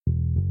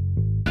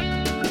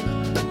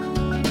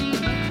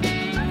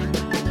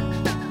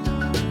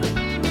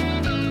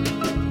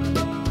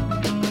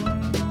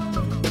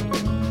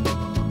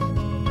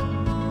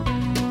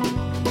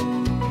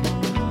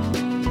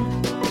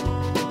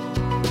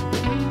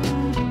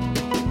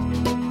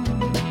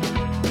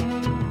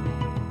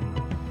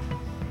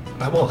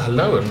Well,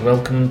 hello and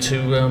welcome to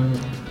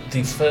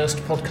the first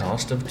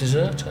podcast of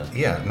Deserter.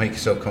 Yeah, make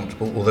yourself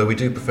comfortable, although we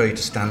do prefer you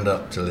to stand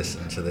up to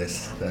listen to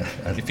this.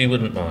 If you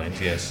wouldn't mind,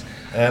 yes.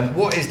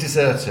 What is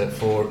Deserter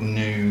for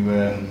new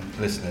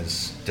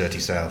listeners, Dirty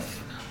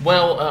South?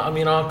 Well,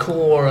 our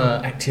core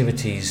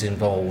activities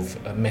involve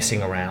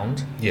messing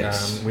around.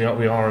 Yes. We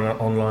are an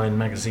online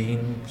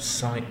magazine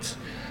site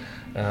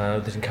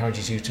that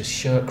encourages you to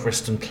shirk,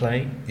 rest and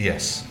play.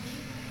 Yes.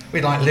 We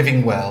like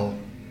living well,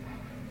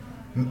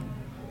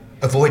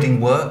 avoiding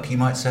work, you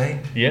might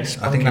say.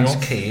 Yes, I think that's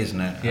off. key, isn't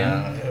it?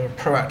 Yeah.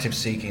 Proactive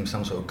seeking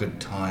some sort of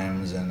good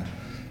times and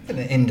an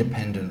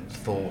independent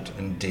thought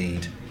and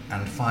deed.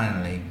 And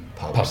finally,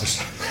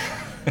 pubs.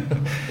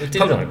 We do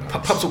like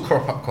pubs. Pubs will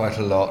crop up quite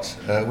a lot.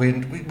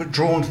 We're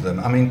drawn to them.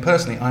 I mean,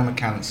 personally, I'm a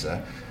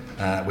Cancer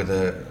with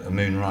a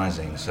moon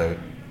rising, so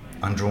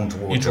I'm drawn to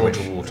water. You're drawn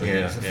to water,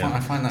 yeah. I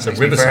find that so makes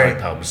me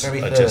riverside pubs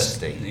very are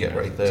thirsty.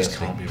 very thirsty. Just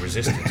can't be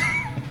resisted.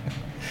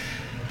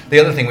 The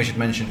other thing we should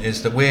mention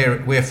is that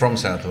we're from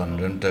South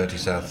London, Dirty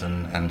South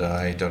and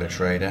I, Dulwich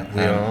Raider.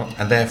 We are.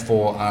 And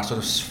therefore our sort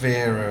of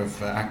sphere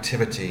of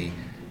activity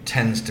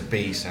tends to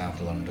be South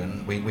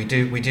London. We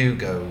do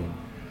go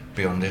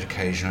beyond it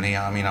occasionally.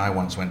 I mean, I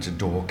once went to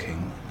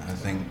Dorking, I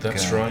think.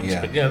 That's right.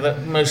 Yeah.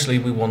 But mostly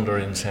we wander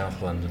in South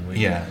London.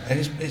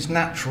 And it's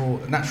natural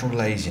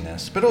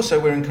laziness, but also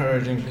we're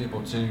encouraging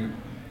people to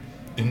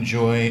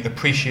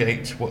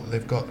appreciate what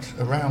they've got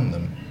around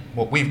them.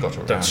 What we've got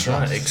around That's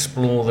right. us.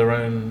 Explore their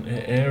own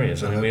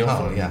areas. We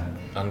often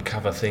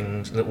uncover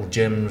things, little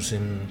gems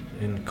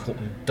in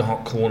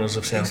dark corners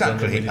of South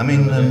London. Exactly. I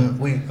mean,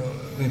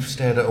 we've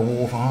stared at a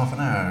wall for half an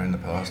hour in the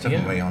past,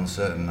 haven't we, on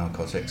certain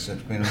narcotics?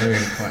 It's been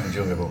really quite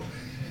enjoyable.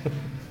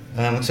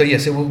 So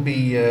yes, it will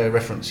be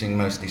referencing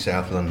mostly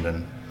South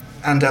London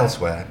and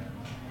elsewhere.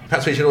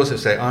 Perhaps we should also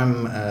say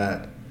I'm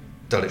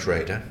Dulwich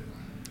Raider.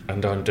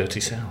 And I'm Dirty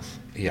South.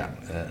 Yeah,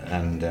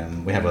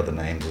 and we have other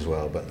names as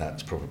well, but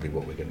that's probably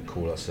what we're going to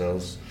call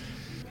ourselves.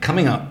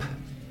 Coming up,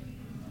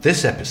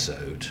 this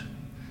episode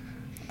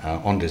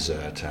on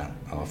Deserter,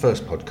 our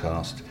first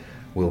podcast,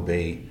 will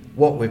be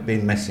what we've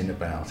been messing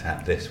about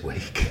at this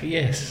week.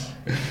 Yes,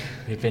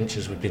 the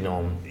adventures we've been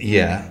on.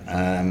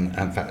 Yeah,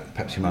 in fact,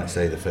 perhaps you might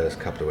say the first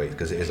couple of weeks,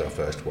 because it is our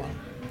first one.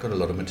 We've got a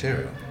lot of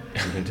material.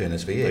 We've been doing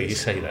this for years. Well, you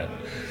say that.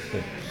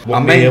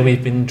 What beer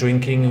we've been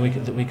drinking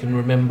that we can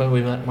remember,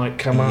 that might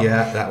come up.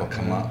 Yeah, that will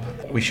come up.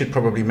 We should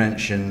probably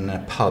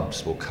mention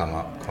pubs will come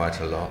up quite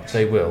a lot.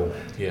 They will,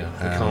 yeah.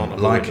 We can't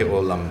like it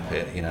or lump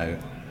it,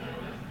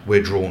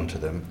 we're drawn to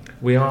them.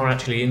 We are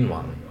actually in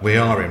one. We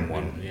are in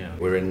one. Yeah.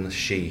 We're in the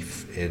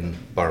Sheaf in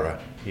Borough.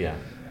 Yeah.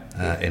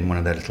 In one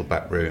of their little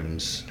back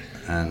rooms,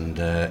 and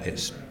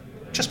it's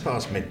just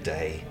past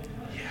midday.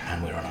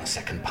 And we're on our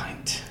second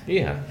pint.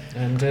 Yeah,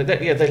 and they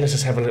let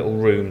us have a little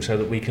room so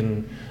that we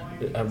can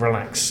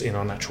relax in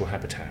our natural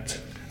habitat.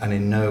 And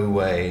in no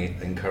way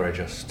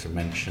encourage us to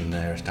mention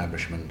their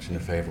establishment in a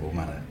favourable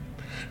manner.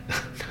 No,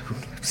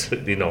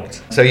 absolutely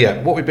not. So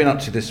yeah, what we've been up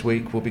to this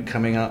week will be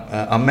coming up.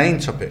 Our main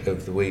topic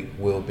of the week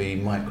will be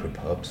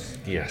micropubs.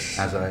 Yes.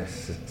 As I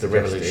the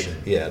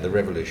revolution. Yeah, the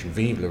revolution.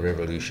 Vive la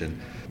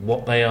revolution.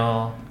 What they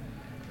are.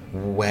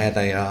 Where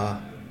they are.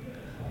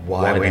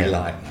 Why we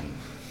like them.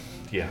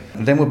 Yeah.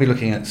 And then we'll be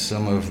looking at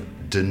some of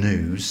the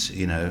news,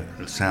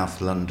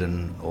 South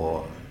London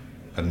or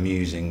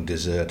amusing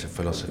Deserter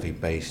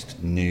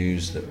philosophy-based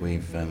news that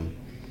we've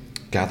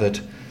gathered.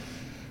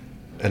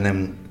 And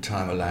then,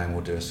 time allowing,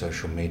 we'll do a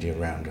social media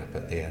roundup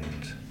at the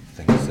end,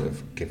 things that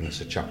have given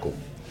us a chuckle.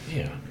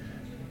 Yeah.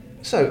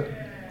 So,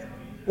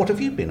 what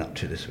have you been up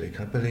to this week?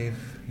 I believe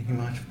you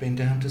might have been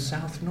down to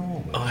South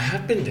Norwood. I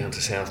have been down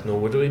to South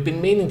Norwood. We've been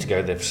meaning to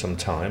go there for some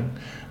time,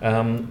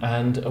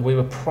 and we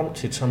were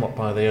prompted somewhat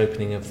by the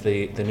opening of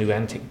the new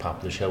antique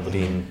pub, the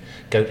Shelvedine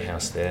Goat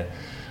House there.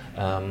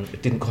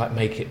 It didn't quite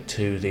make it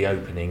to the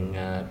opening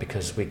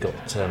because we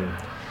got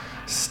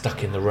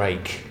stuck in the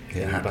rake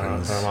in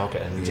Borough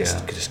Market and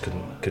just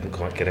couldn't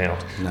quite get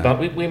out. No. But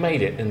we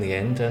made it in the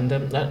end,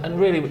 and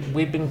really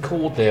we've been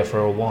called there for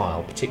a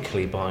while,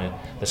 particularly by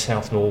the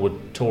South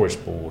Norwood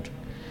Tourist Board,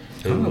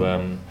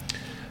 who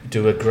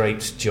do a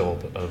great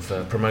job of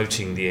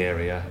promoting the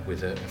area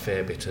with a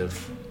fair bit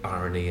of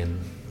irony and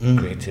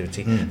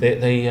creativity.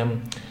 They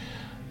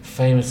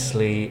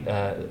famously,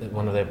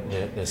 one of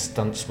their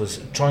stunts was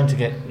trying to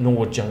get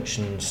Norwood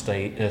Junction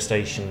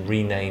station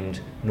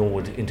renamed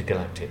Norwood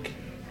Intergalactic,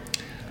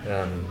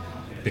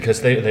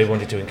 because they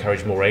wanted to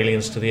encourage more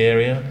aliens to the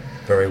area.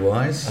 Very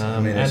wise.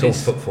 It's all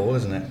footfall,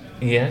 isn't it?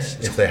 Yes.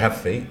 If they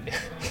have feet.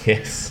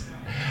 Yes.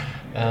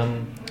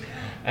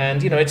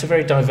 And it's a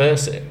very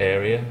diverse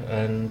area,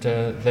 and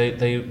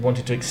they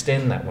wanted to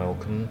extend that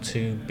welcome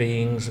to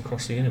beings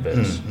across the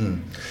universe.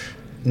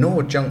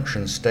 Norwood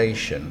Junction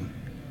Station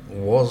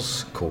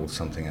was called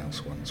something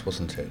else once,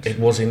 wasn't it? It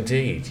was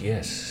indeed,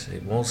 yes.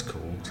 It was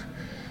called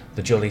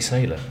the Jolly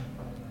Sailor.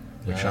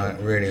 Which I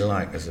really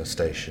like as a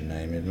station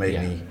name. It made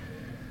me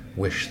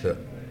wish that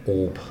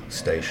all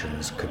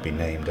stations could be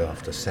named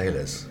after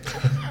sailors.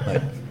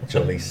 Like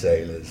Jolly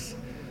Sailors,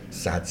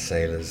 Sad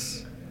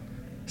Sailors,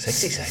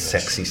 Sexy sailors.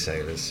 Sexy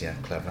sailors, yeah,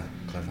 clever.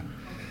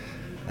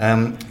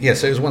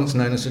 So it was once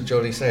known as the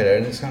Jolly Sailor,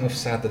 and it's kind of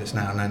sad that it's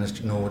now known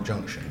as Norwood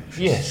Junction. Which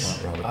Yes.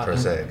 is rather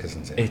prosaic,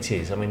 isn't it? It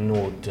is. I mean,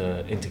 Norwood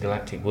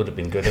Intergalactic would have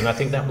been good, and I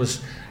think that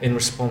was in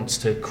response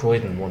to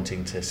Croydon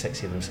wanting to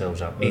sexy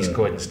themselves up. East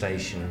Croydon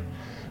Station,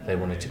 they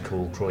wanted to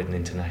call Croydon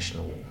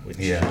International, which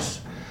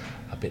was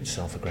a bit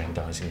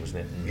self-aggrandising,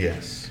 wasn't it?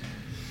 Yes.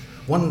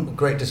 One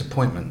great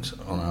disappointment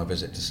on our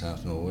visit to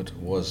South Norwood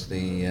was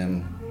the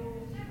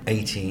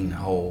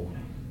 18-hole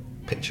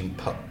pitch and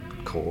putt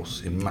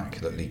course,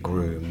 immaculately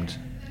groomed,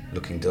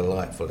 looking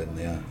delightful in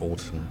the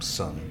autumn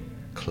sun,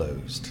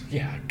 closed.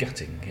 Yeah,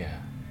 gutting, yeah.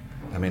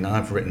 I mean,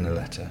 I've written a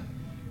letter.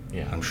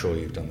 Yeah. I'm sure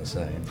you've done the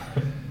same.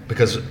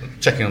 Because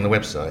checking on the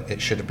website, it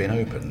should have been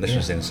open. This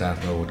was in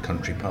South Norwood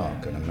Country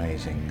Park, an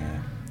amazing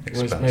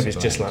expansive maybe it's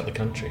just land. like the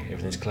country,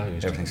 everything's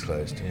closed. Everything's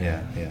closed,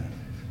 yeah.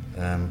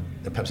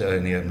 Perhaps it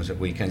only opens at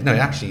weekends. No,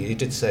 actually, it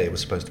did say it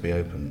was supposed to be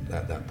open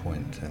at that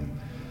point.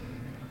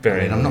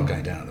 I'm not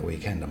going down at the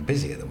weekend. I'm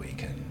busy at the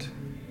weekend.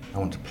 I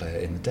want to play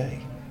it in the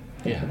day.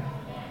 Yeah.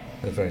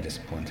 They're very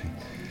disappointing.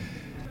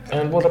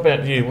 And what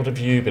about you? What have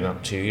you been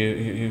up to?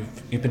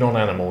 You've been on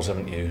animals,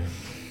 haven't you?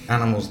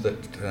 Animals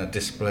that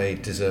display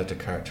deserter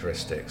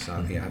characteristics.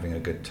 You're having a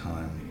good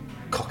time,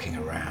 cocking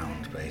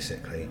around,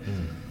 basically.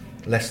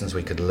 Lessons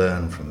we could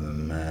learn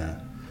from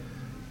them.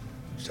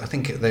 I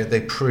think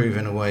they prove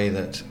in a way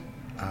that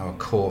our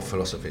core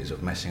philosophies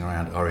of messing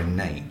around are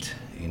innate.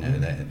 You know,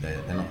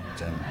 they're not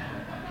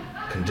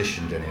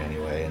conditioned in any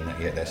way, and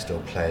yet they're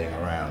still playing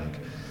around.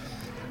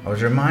 I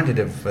was reminded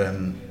of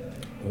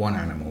one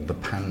animal, the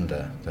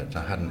panda, that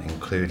I hadn't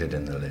included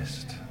in the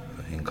list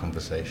in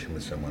conversation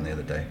with someone the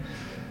other day.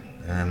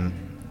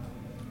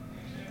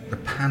 The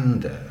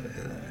panda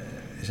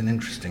is an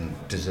interesting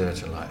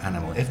deserter-like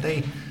animal. If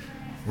they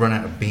run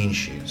out of bean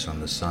shoots on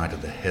the side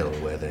of the hill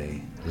where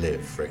they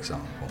live, for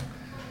example,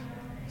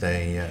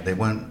 they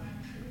won't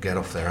get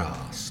off their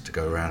arse to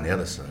go around the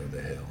other side of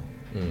the hill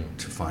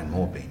to find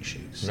more bean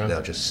shoots. No.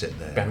 They'll just sit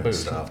there Bamboo. and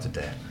starve to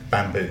death.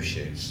 Bamboo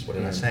shoots. What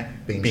did I say?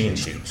 Bean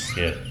shoots,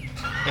 yeah.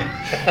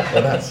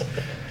 Well,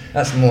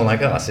 that's more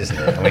like us, isn't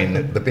it? I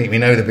mean, we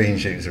know the bean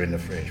shoots are in the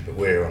fridge, but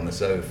we're on the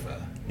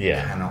sofa.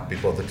 Yeah. Cannot be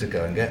bothered to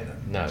go and get them.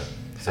 No,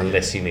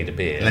 unless you need a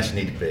beer. Unless you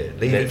need a beer.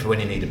 Leave it for when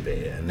you need a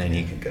beer, and then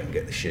you can go and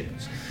get the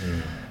shoots.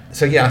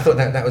 So yeah, I thought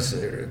that was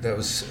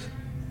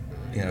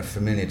a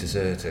familiar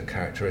deserter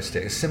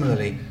characteristic.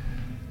 Similarly,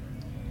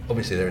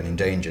 obviously they're an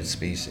endangered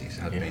species,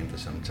 have been for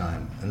some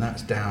time, and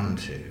that's down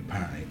to,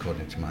 apparently,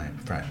 according to my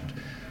friend,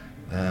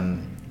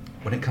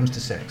 when it comes to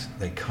sex,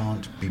 they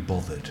can't be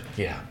bothered.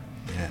 Yeah.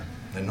 Yeah,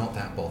 they're not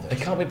that bothered. They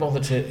can't be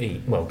bothered to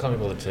eat. Well, can't be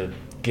bothered to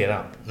get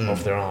up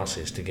off their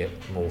arses to get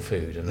more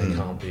food, and they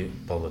can't be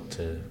bothered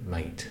to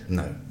mate.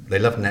 No, they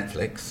love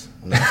Netflix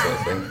and that sort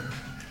of thing.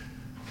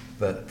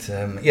 But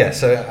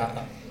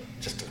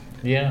just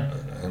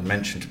a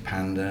mention to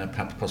panda,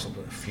 perhaps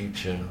possible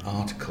future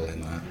article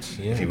in that.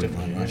 Yeah, if you wouldn't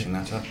definitely, mind writing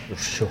that up.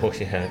 Sure,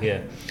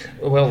 yeah.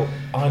 Well,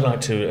 I like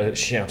to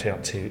shout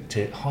out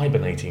to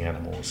hibernating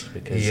animals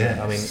because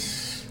I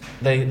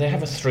mean they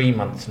have a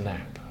 3-month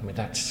nap. I mean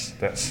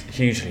that's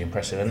hugely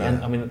impressive,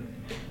 and I mean,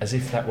 as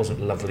if that wasn't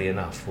lovely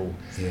enough, all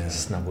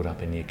snuggled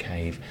up in your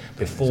cave.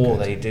 Before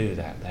they do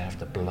that, they have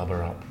to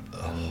blubber up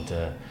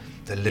and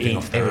they're living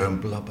off their own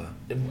blubber.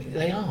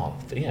 They are,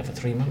 for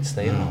 3 months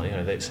they are. You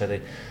know, they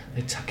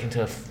tuck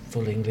into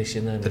full English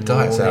in the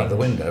diet's morning. out the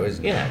window,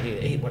 isn't it? Yeah, you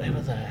eat whatever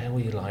the hell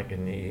you like,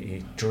 and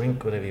you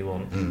drink whatever you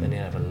want, and you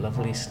have a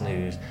lovely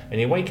snooze, and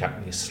you wake up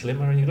and you're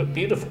slimmer and you look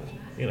beautiful.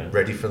 You know,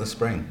 Ready for the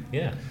spring.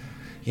 Yeah.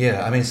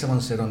 Yeah, I mean,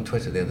 someone said on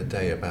Twitter the other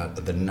day about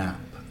the nap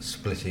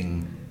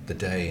splitting the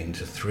day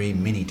into 3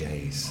 mini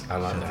days. I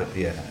like that.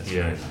 Yeah, it's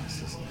very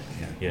nice, isn't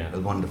it? Yeah. A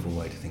wonderful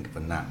way to think of a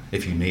nap,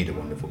 if you need a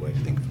wonderful way to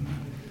think of a nap.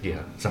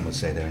 Yeah. Some would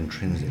say they're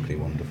intrinsically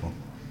wonderful.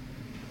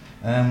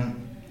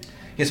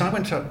 So I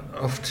went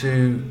off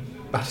to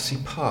Battersea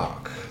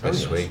Park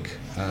this week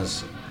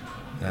as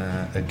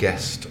a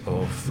guest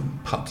of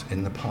Putt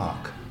in the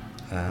Park.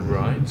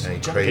 Right. A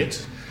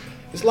Junket.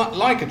 It's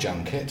like a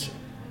junket.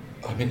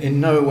 I mean, in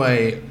no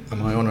way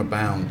am I honour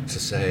bound to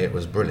say it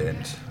was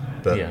brilliant,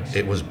 but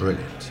it was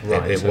brilliant.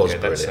 Right, It was okay,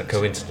 brilliant. that's a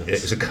coincidence.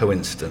 It was a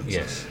coincidence.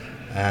 Yes.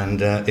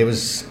 And it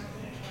was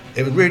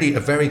really a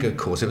very good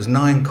course. It was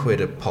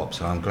 £9 a pop,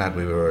 so I'm glad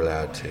we were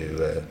allowed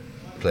to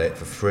play it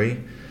for free.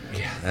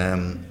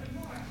 Yeah.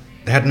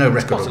 They had no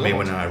record quite of a me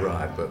lot. when I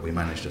arrived, but we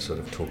managed to sort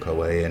of talk our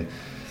way in.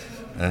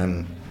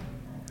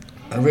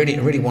 A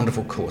really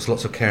wonderful course.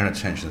 Lots of care and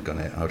attention has gone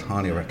in. I would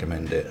highly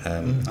recommend it.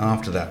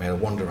 After that, we had a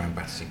wander around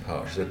Battersea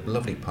Park. It's a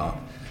lovely park.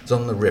 It's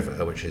on the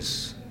river, which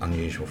is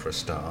unusual for a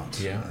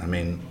start. Yeah. I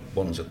mean,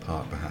 Wandsworth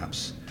Park,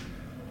 perhaps.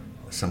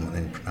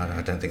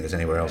 I don't think there's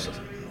anywhere else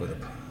with a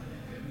park.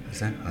 Is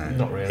there? No.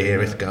 Not really,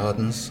 Erith no.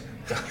 Gardens.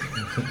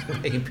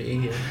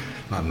 Maybe. Yeah.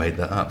 I made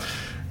that up.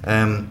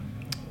 And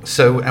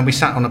we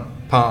sat on a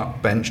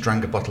park bench,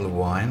 drank a bottle of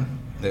wine.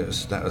 That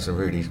was a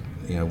really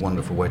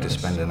wonderful way to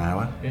spend an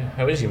hour. Yeah.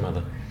 How is your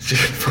mother? She's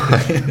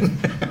fine.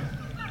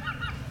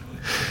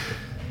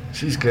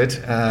 She's good.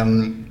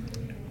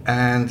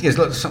 And yes,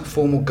 lots of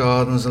formal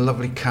gardens, a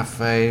lovely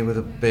cafe with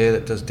a beer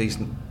that does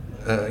decent,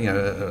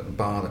 a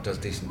bar that does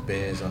decent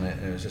beers on it.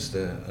 And it was just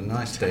a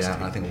nice day out,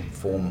 and I think will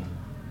form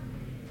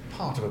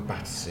part of a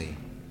Battersea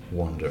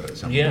wander at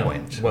some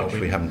point, which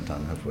we haven't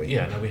done, have we?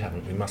 Yeah, no, we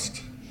haven't. We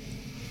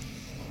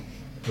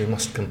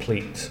must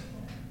complete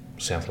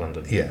South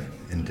London. Yeah,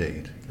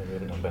 indeed. No, we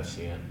haven't done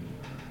Battersea yet.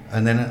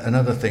 And then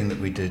another thing that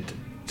we did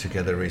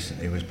together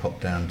recently was pop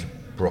down to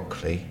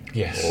Brockley.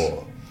 Yes.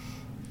 Or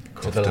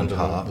Crofton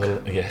Park.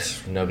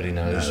 Yes, nobody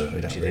knows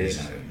which it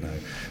is. No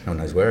one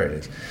knows where it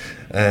is.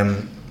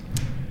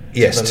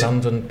 Yes. The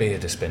London Beer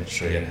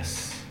Dispensary.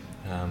 Yes.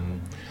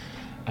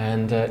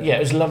 It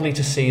was lovely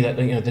to see that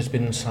there's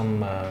been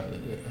some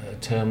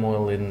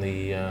turmoil in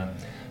the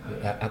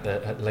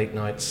at late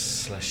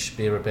nights /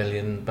 Beer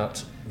Rebellion,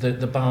 but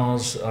the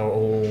bars are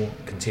all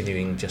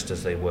continuing just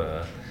as they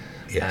were.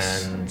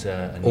 Yes. And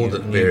a all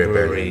new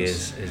brewery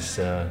is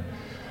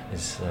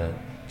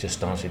just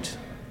started.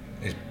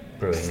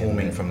 Brewing,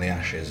 forming from the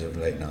ashes of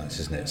late nights,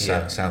 isn't it?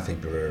 Southie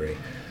Brewery.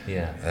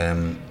 Yeah.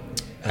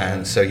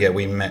 And so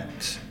we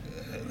met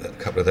a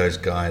couple of those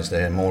guys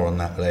there. More on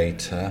that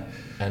later.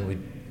 And we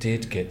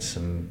did get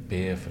some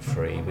beer for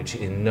free, which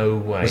in no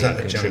way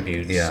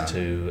contributes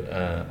to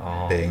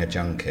our being a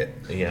junket.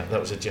 Yeah,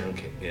 that was a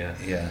junket. Yeah.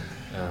 Yeah.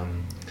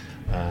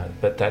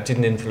 But that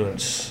didn't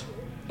influence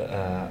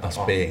us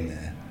being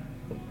there.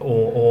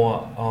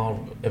 Or our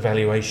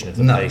evaluation of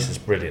the place is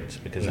brilliant,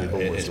 because we've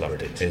always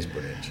loved it. It is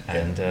brilliant.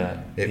 And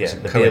it was a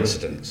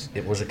coincidence.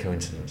 It was a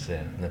coincidence,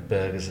 yeah. And the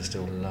burgers are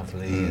still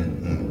lovely,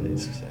 and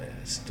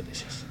it's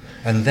delicious.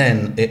 And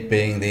then, it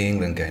being the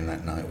England game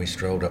that night, we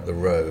strolled up the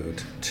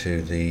road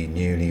to the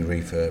newly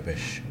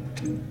refurbished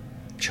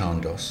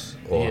Chandos,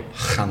 or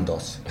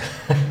Chandos,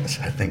 as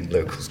I think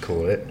locals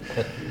call it.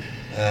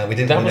 We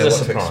didn't know what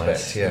to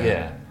expect.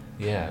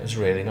 Yeah, it was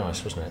really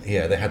nice, wasn't it?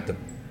 Yeah, they had the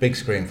big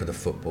screen for the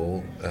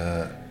football,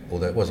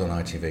 although it was on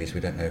ITV, so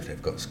we don't know if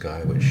they've got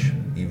Sky, which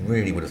you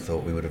really would have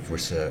thought we would have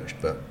researched,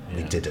 but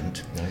we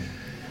didn't. No.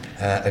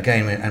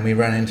 And we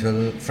ran into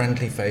a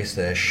friendly face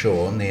there,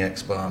 Sean, the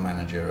ex-bar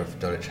manager of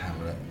Dulwich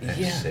Hamlet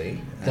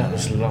FC. That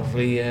was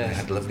lovely, yeah. We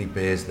had lovely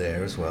beers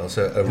there as well,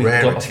 so We've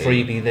got a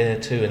freebie there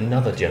too,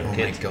 another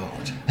junket. Oh my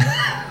God.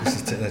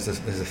 There's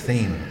a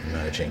theme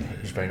emerging.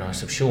 It was very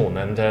nice of Sean,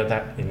 and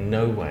that in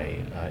no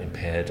way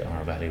impaired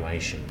our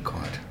evaluation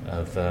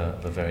of a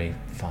very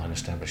fine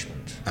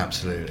establishment.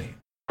 Absolutely.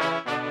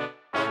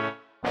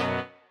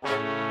 I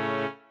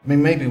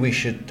mean, maybe we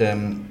should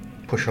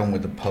push on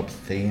with the pub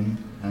theme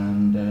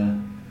and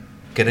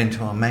get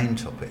into our main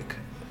topic,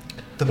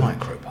 the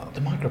micropub.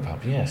 The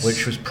micropub, yes.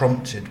 Which was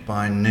prompted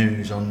by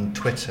news on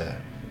Twitter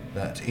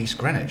that East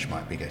Greenwich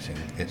might be getting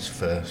its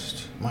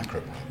first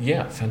micropub.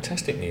 Yeah,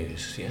 fantastic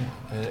news, yeah.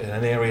 In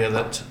an area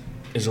that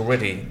is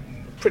already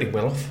pretty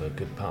well off for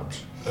good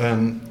pubs.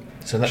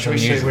 So that's Shall we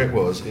say where it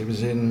was?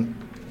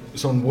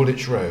 It's on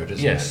Woolwich Road, isn't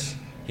it? Yes,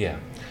 yeah.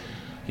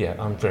 Yeah,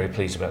 I'm very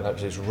pleased about that,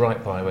 because it's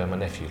right by where my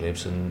nephew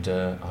lives, and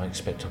I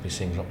expect I'll be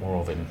seeing a lot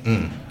more of him.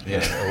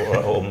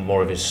 Or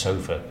more of his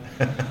sofa,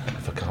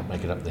 if I can't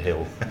make it up the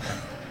hill.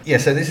 Yeah,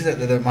 so this is at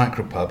the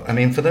micropub. I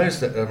mean, for those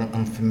that are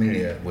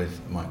unfamiliar with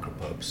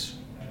micropubs,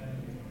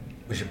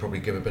 we should probably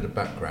give a bit of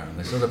background.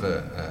 There's sort of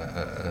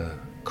a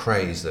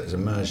craze that has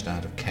emerged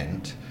out of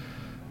Kent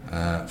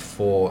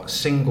for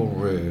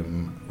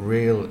single-room,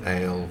 real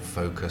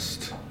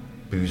ale-focused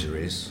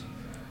boozeries,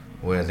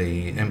 where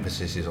the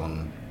emphasis is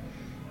on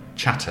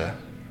chatter,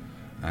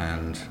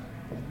 and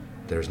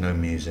there is no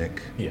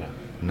music. Yeah.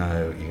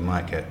 No, you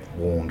might get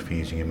warned for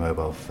using your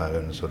mobile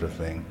phone, sort of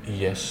thing.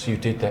 Yes, you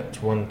did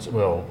that once.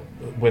 Well,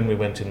 when we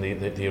went in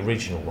the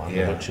original one,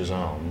 the Butcher's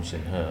Arms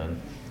in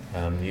Herne,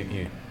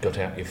 you got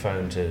out your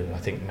phone to, I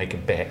think, make a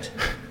bet.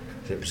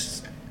 It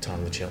was time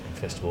of the Cheltenham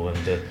Festival,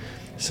 and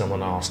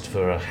someone asked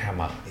for a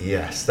hammer.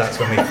 Yes, that's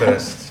when we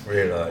first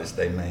realised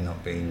they may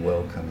not be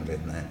welcomed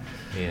in there.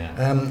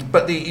 Yeah.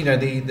 But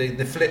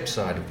the flip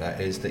side of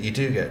that is that you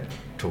do get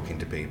talking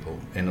to people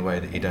in a way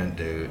that you don't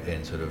do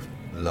in sort of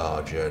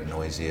larger,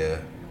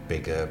 noisier,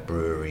 bigger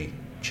brewery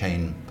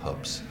chain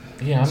pubs.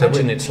 Yeah, I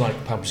imagine it's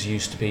like pubs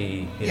used to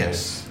be,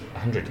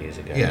 100 years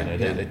ago. Yeah,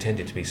 they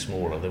tended to be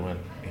smaller. They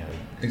weren't,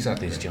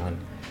 exactly these giant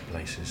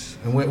places.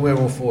 And we're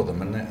all for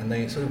them. And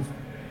they sort of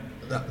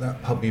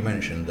that pub you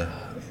mentioned, the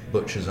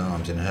Butcher's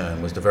Arms in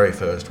Herne, was the very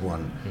first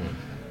one.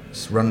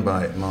 It's run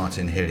by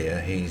Martin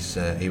Hillier. He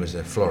was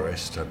a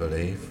florist, I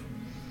believe.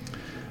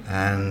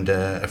 And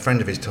a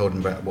friend of his told him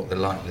about what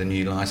the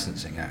new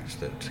licensing act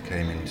that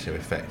came into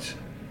effect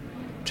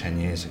 10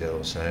 years ago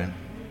or so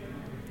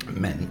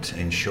meant.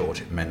 In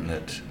short, it meant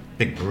that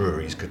big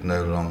breweries could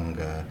no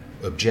longer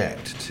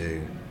object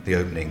to the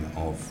opening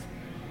of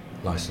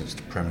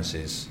licensed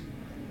premises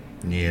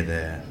near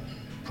their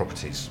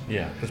properties.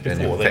 Yeah, because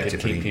before they could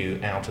keep you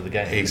out of the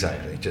game.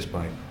 Exactly, just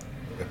by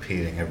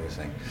appealing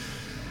everything.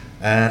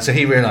 So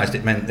he realised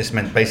this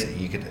meant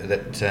basically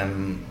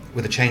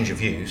with a change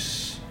of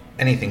use,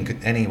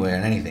 anywhere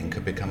and anything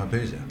could become a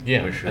boozer.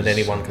 Yeah, and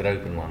anyone could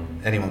open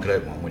one. Anyone could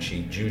open one, which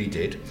he duly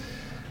did.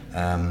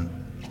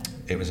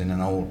 It was in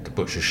an old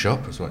butcher's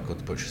shop. It's what called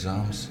the Butcher's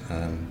Arms.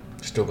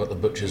 Still got the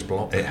butcher's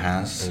block. It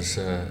has. As,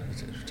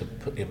 to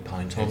put your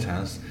pint on. It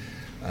has.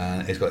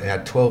 It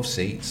had 12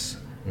 seats.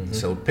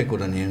 Sold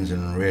pickled onions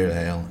and real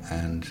ale,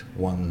 and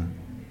won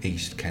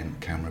East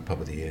Kent Camera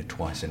Pub of the Year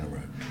twice in a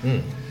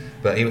row.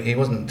 But he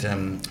wasn't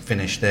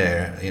finished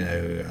there. You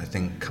know, I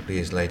think a couple of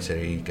years later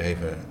he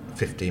gave a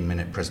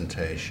 15-minute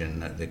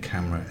presentation at the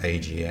Camera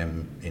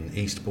AGM in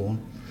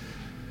Eastbourne,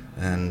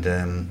 and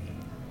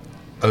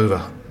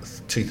over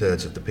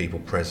 2/3 of the people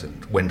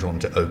present went on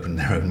to open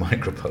their own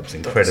micropubs.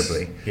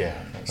 Incredibly,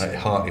 that's like an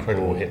Hartlepool,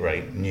 incredible hit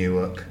rate.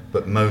 Newark,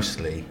 but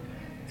mostly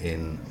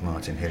in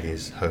Martin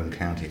Hillier's home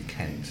county of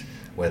Kent,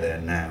 where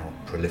they're now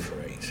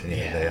proliferate. You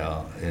know, they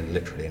are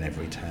literally in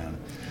every town,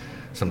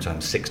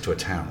 sometimes 6 to a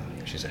town,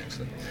 which is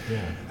excellent.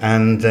 Yeah.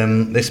 And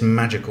this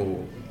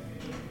magical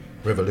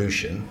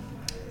revolution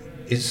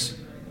is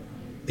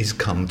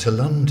come to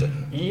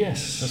London.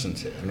 Yes.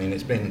 Hasn't it? I mean,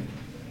 it's been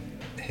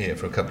here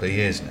for a couple of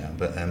years now,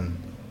 but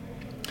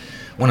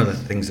one of the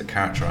things that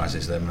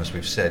characterises them, as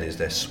we've said, is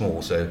they're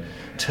small, so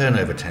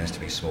turnover tends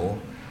to be small.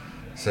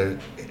 So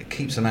it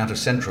keeps them out of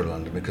central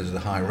London because of the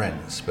high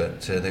rents, but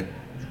they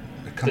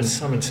come. There's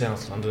some in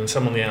South London and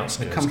some on the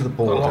outskirts. They come to the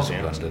borders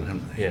of London,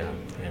 haven't they? Yeah.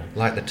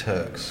 Like the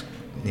Turks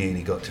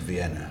nearly got to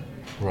Vienna.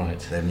 Right.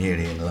 They're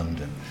nearly in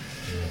London.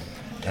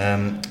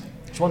 Yeah.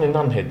 There's one in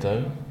Nunhead,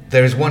 though.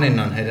 There is one in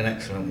Nunhead, an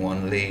excellent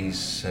one,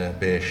 Lee's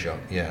Beer Shop.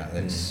 Yeah,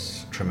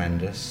 it's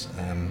tremendous.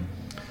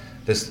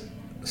 There's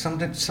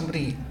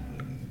somebody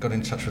got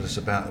in touch with us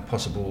about the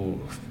possible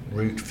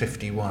Route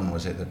 51,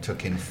 was it, that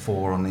took in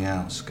 4 on the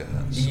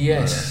outskirts?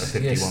 Yes, a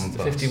 51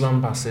 bus.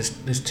 51 bus.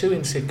 There's 2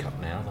 in Sidcup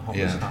now, the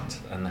Hopper's Hut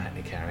and the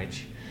Hackney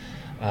Carriage.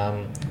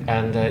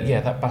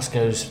 That bus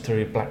goes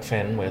through Black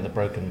Fen, where the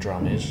Broken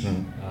Drum is,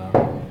 and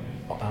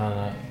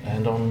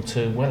on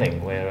to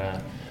Welling,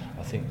 where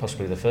I think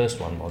possibly the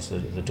first one was the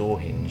Door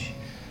Hinge,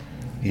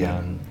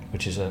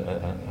 which is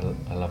a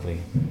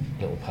lovely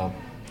little pub.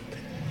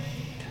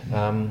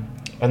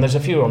 And there's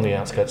a few on the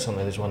outskirts, aren't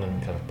there? There's one in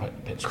kind of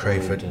Pittsburgh,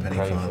 Crayford, and Penny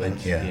Farthing,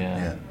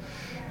 yeah.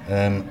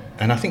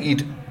 And I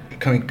think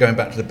going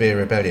back to the beer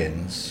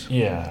rebellions,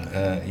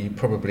 you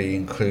probably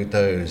include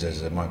those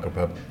as a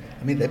micropub.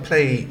 I mean, they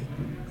play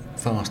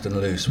fast and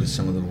loose with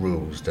some of the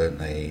rules, don't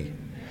they?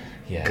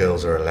 Yeah.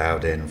 Girls are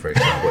allowed in, for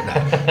example. No,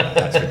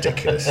 that's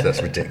ridiculous.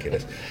 That's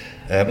ridiculous.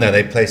 No,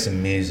 they play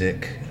some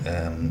music.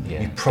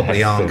 You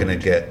probably aren't going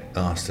to get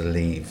asked to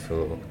leave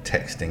for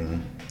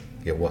texting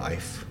your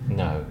wife.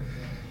 No.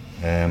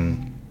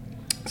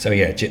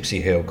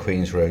 Gypsy Hill,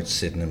 Queen's Road,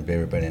 Sydenham,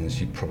 Beer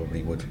Rebellions, you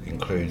probably would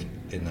include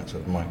in that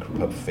sort of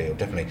micropub field,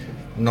 definitely.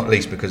 Not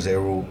least because they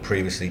were all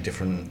previously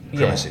different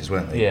premises,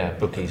 weren't they? Yeah,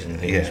 bookies and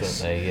things, weren't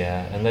they?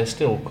 Yeah, and they're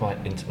still quite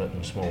intimate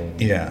and small.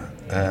 Yeah.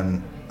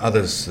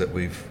 Others that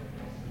we've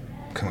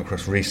come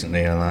across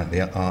recently are like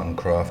the Art and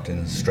Craft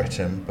in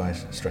Streatham, by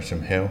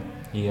Streatham Hill.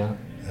 Yeah.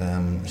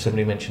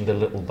 Somebody mentioned the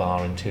Little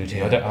Bar in Tooting.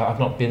 Yeah. I've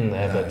not been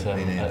there, No, but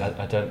neither.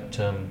 I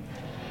don't.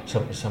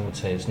 Some would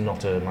say it's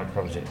not a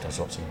micropub. It does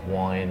lots of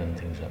wine and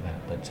things like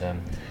that, but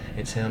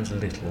it sounds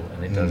little,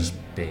 and it does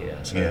beer,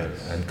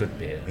 and good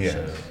beer. Yeah.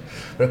 So.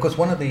 But of course,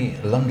 one of the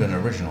London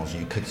originals,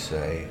 you could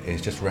say,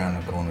 is just round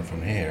the corner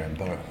from here in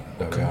Borough.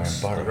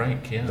 The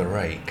Rake, yeah. The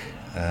Rake.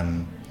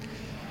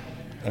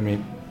 I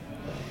mean,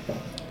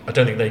 I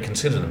don't think they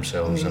consider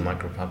themselves a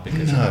micropub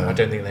because No. I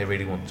don't think they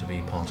really want to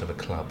be part of a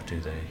club, do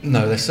they?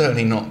 no, they're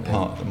certainly not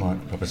part of the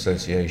Micropub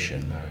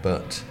Association, No.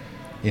 but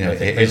you know, I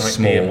think it they is like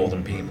small. beer more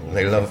than people.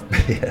 They love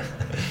beer.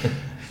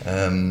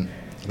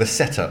 The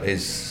setup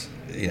is,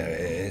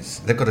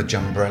 they've got a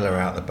jumbrella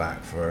out the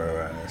back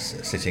for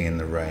sitting in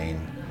the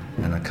rain,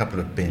 and a couple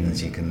of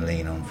bins you can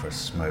lean on for a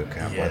smoke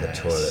out by the Yes,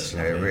 toilets.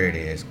 It really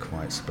is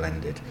quite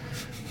splendid.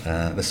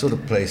 The sort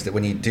of place that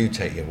when you do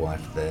take your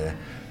wife there,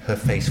 her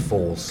face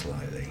falls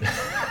slightly,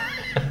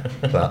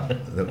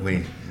 but that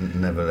we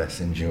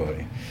nevertheless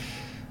enjoy.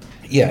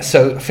 Yeah,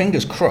 so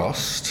fingers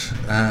crossed,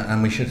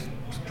 and we should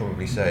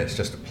probably say it's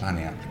just a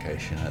planning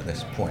application at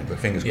this point, but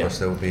fingers crossed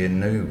there will be a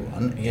new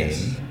one in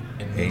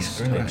East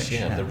Greenwich.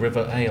 The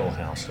River Ale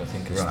House, I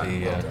think is Right,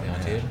 the well done,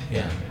 idea.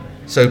 Yeah.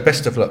 So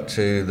best of luck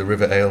to the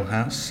River Ale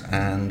House,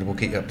 and we'll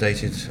keep you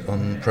updated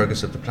on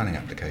progress of the planning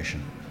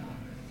application.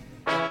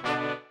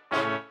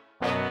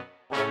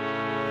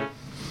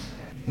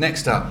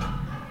 Next up,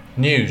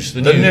 News.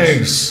 The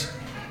news.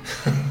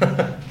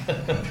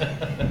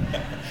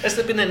 Has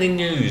there been any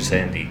news,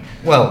 Andy?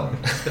 Well,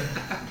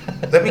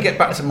 let me get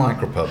back to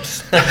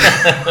micropubs.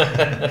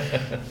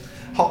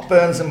 Hot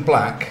Burns and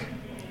Black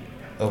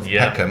of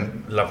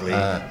Peckham. Lovely.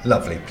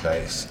 Lovely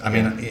place. I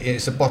mean,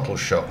 it's a bottle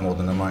shop more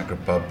than a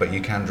micropub, but you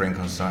can drink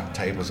on site,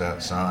 tables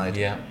outside.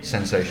 Yeah.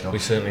 Sensational. We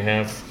certainly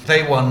have.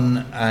 They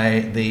won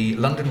the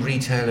London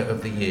Retailer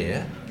of the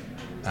Year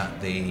at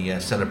the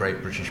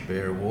Celebrate British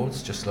Beer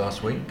Awards just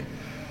last week.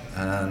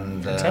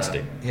 And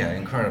Fantastic.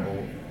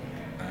 Incredible.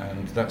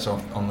 And that's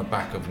on the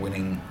back of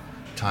winning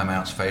Time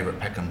Out's favourite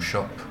Peckham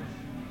shop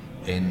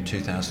in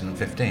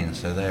 2015.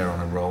 So they're on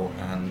a roll,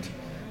 and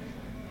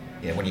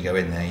yeah, when you go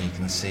in there, you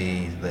can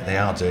see that they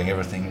are doing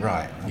everything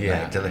right.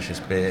 Yeah. Delicious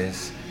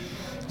beers,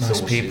 Nice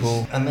sauces.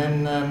 people. And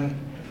then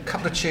a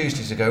couple of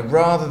Tuesdays ago,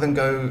 rather than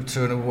go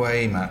to an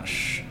away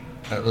match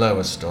at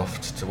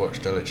Lowestoft to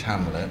watch Dulwich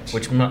Hamlet,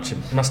 Which must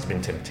have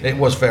been tempting. it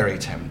was very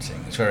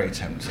tempting. It's very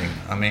tempting.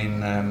 I mean,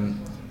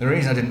 the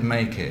reason I didn't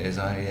make it is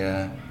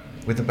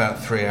with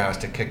about 3 hours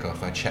to kick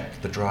off, I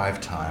checked the drive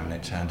time and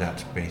it turned out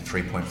to be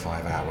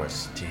 3.5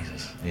 hours.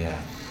 Jesus. Yeah,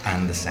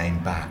 and the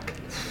same back.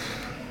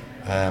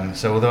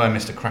 So although I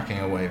missed a cracking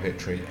away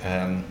victory,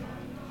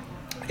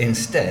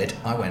 instead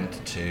I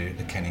went to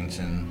the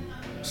Kennington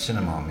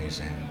Cinema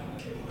Museum.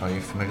 Are you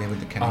familiar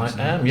with the Kennington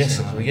I am, yes.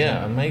 Cinema Yeah,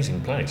 Museum?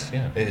 amazing place,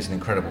 yeah. It is an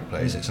incredible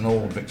place. It's an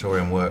old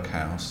Victorian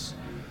workhouse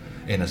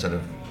in a sort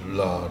of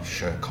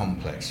large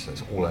complex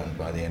that's all owned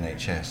by the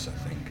NHS, I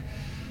think.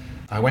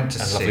 I went to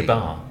And see... lovely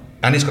bar.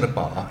 And it's got a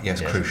bar,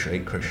 yes, Yes.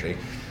 crucially.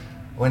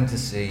 I went to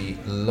see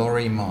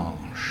Laurie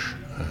Marsh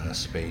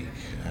speak.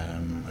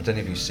 I don't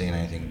know if you've seen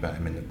anything about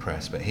him in the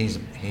press, but he's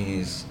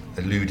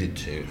alluded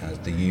to as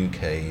the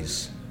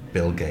UK's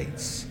Bill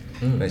Gates.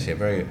 Basically a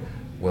very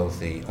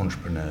wealthy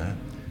entrepreneur,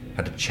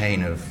 had a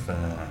chain of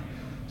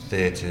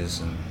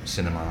theatres and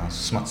cinemas,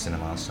 smut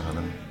cinemas, some of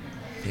them,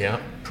 Yeah.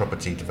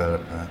 property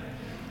developer,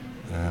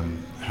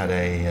 had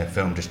a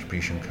film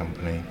distribution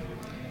company.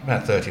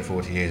 About 30 or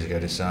 40 years ago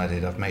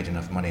decided, I've made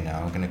enough money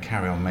now, I'm going to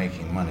carry on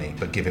making money,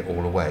 but give it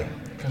all away.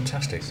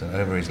 Fantastic. So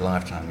over his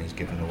lifetime he's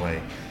given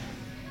away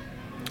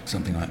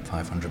something like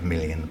 £500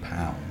 million.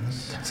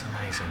 That's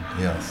amazing.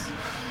 Yes.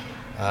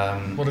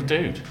 What a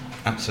dude.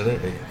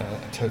 Absolutely, a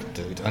total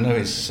dude. I know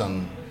his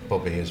son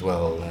Bobby as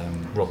well.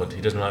 Robert,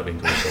 he doesn't like being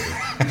called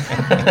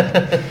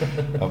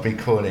Bobby. I'll be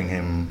calling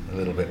him a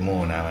little bit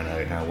more now I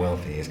know how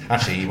wealthy he is.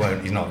 Actually, he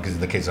won't. He's not, because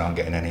the kids aren't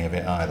getting any of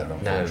it either,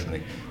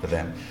 unfortunately, for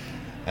them.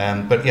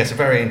 But yes, a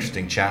very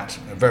interesting chat,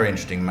 a very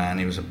interesting man.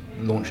 He was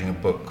launching a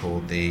book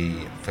called The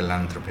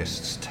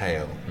Philanthropist's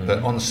Tale.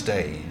 But on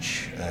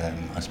stage,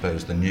 I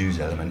suppose the news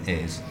element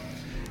is,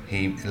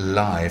 he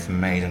live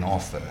made an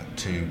offer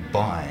to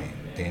buy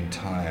the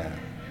entire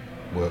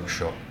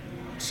workshop,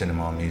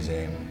 cinema,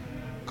 museum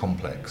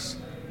complex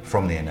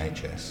from the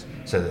NHS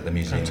so that the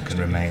museum Fantastic. can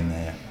remain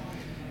there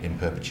in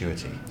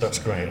perpetuity. That's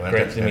great. Well,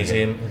 Great for the okay.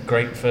 museum,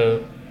 great for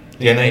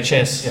the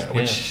NHS. Yeah,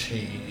 which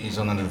he's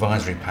on an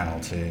advisory panel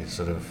to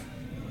sort of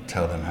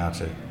tell them how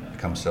to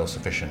become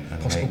self-sufficient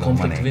and Possible make more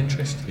conflict money. of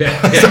interest.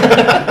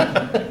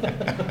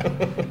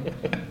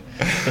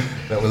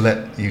 That will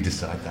let you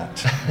decide that.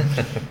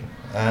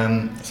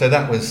 So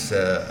that was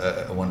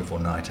a wonderful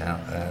night out.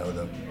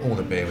 All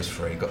the beer was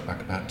free. Got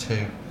back about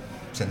 2.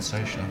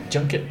 Sensational.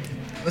 Junket.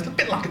 It was a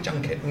bit like a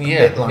junket.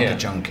 Yeah, A bit like yeah. a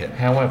junket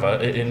However,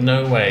 it in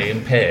no way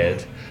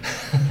impaired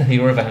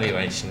your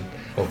evaluation.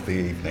 of the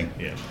evening.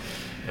 Yeah.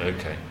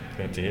 Okay.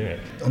 Glad to hear it.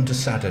 On to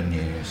sadder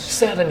news.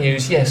 Sadder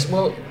news, yes.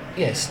 Well,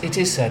 yes, it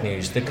is sad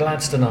news. The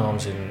Gladstone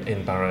Arms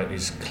in Borough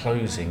is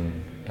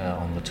closing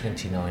on the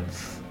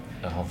 29th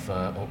of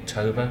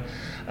October.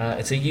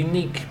 It's a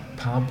unique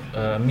pub,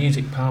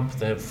 music pub.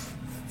 They've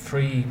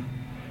free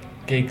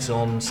gigs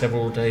on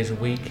several days a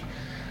week,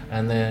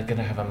 and they're going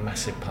to have a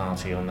massive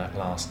party on that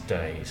last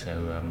day.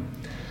 So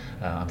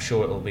I'm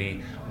sure it'll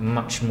be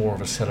much more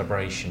of a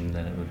celebration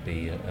than it would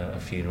be a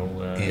funeral.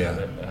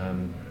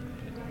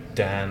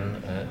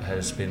 Dan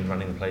has been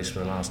running the place for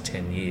the last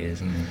 10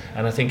 years,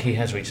 and I think he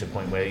has reached a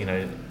point where, you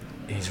know,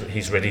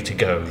 he's ready to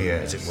go,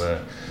 Yes. as it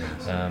were.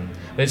 Yes.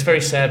 But it's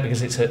very sad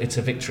because it's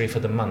a victory for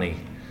the money.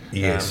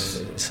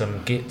 Yes.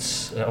 Some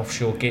gits,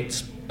 offshore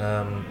gits,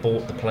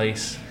 bought the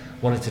place,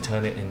 wanted to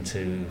turn it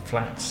into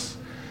flats.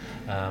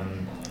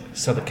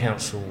 Southwark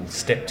Council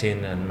stepped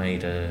in and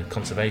made a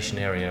conservation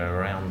area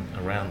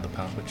around the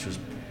pub, which was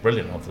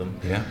brilliant of them.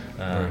 Yeah,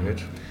 very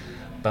good.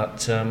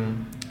 But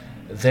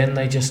then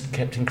they just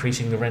kept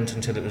increasing the rent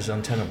until it was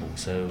untenable.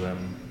 So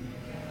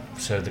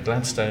the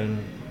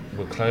Gladstone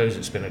will close.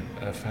 It's been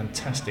a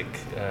fantastic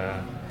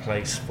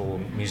place for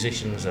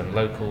musicians and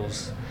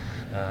locals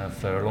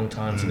for a long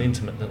time. It's an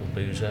intimate little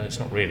boozer. It's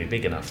not really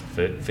big enough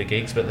for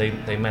gigs, but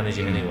they manage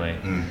it anyway.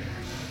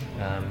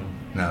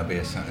 No, it'd be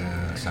a sad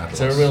loss.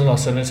 It's a real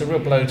loss, and it's a real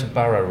blow to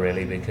Borough,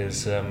 really,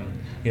 because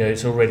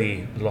it's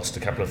already lost a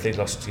couple of things.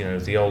 Lost,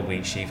 the old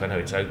Wheat Sheaf. I know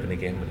it's open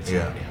again, but it's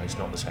it's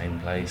not the same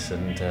place,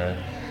 and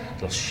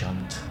lost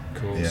Shunt,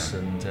 of course,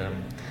 and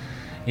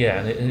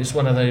and it's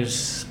one of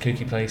those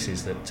kooky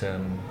places that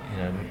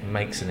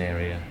makes an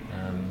area.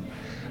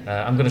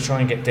 I'm going to try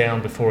and get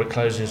down before it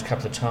closes a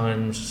couple of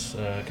times.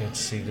 Go to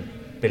see the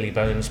Billy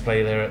Bones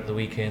play there at the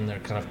weekend. They're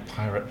a kind of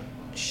pirate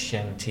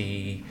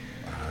shanty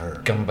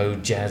gumbo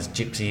jazz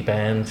gypsy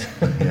band.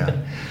 Yeah,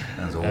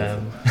 that's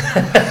awful.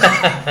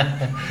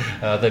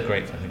 They're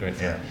great fun. They're great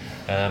fun.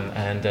 Yeah.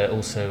 And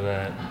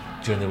also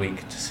during the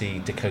week to see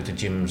Dakota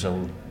Jim's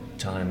old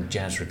time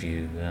jazz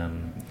review.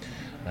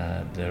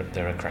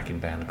 They're a cracking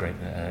band.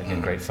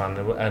 Great fun.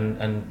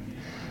 And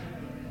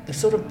the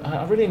sort of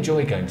I really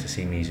enjoy going to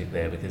see music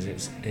there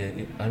because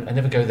I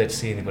never go there to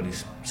see anybody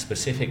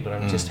specific, but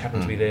I just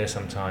happen to be there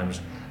sometimes,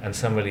 and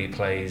somebody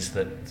plays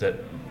that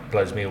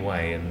blows me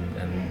away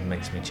and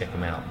makes me check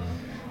them out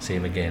and see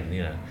him again.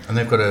 And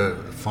they've got a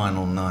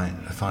final night,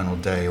 a final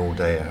day, all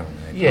day, haven't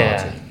they?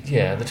 Yeah,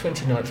 yeah. The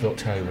 29th of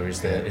October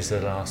is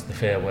the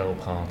farewell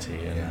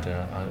party, and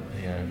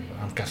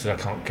I'm gutted I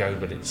can't go,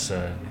 but it's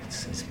the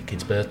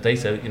kid's birthday,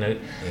 so I'm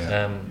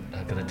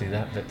going to do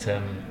that. But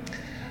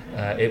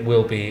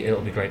it'll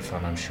be great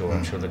fun. I'm sure.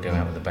 I'm sure they'll go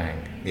out with a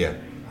bang. Yeah,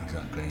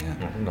 exactly.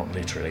 Yeah, not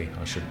literally.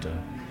 I should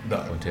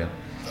point out.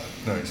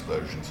 No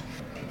explosions.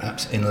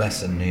 Perhaps in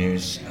lesser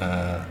news,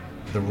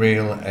 the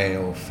Real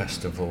Ale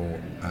Festival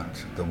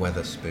at the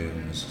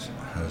Wetherspoons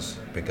has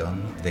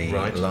begun. The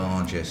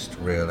largest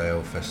Real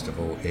Ale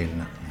Festival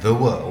in the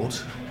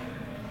world.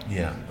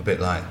 Yeah, a bit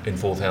like in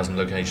 4,000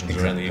 locations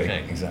around the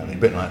UK. Exactly, a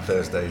bit like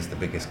Thursday's the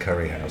biggest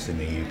curry house in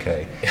the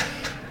UK.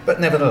 But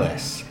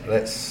nevertheless,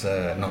 let's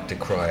not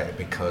decry it,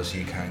 because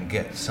you can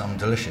get some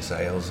delicious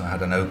ales. I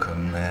had an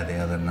Oakham there the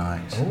other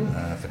night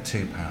for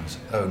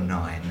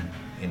 £2.09.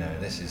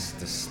 This is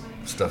this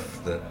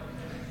stuff that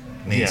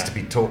needs to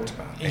be talked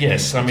about.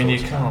 Yes, I mean you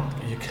can't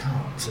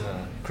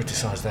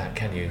criticise that,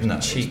 can you? No,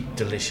 cheap,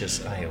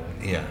 delicious ale.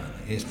 Yeah,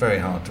 it's very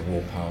hard to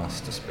walk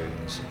past the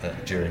Spoons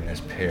during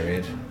this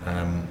period.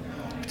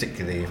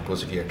 Particularly, of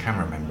course, if you're a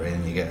camera member,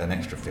 then you get an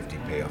extra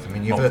 50p off. I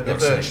mean, you've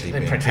virtually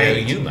been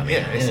paid. You money.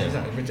 Yeah, it's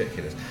exactly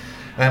ridiculous.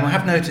 I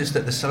have noticed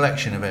that the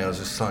selection of ales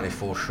is slightly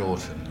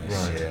foreshortened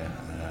this year.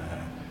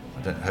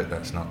 I hope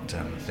that's not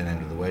thin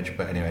end of the wedge,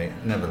 but anyway,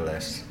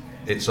 nevertheless,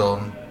 it's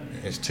on.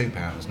 It's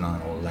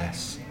 £2.09 or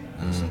less,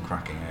 and some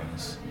cracking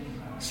ales.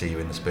 See you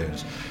in the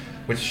Spoons.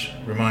 Which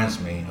reminds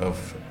me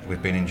of,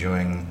 we've been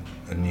enjoying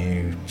a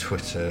new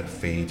Twitter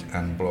feed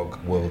and blog,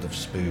 World of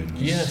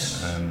Spoons.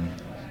 Yes.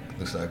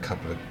 Looks like a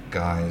couple of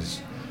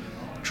guys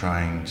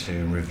trying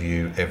to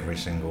review every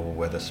single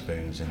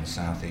Wetherspoons in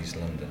southeast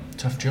London.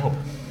 Tough job.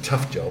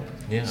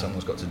 Yeah.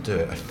 Someone's got to do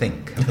it, I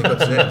think. Have they got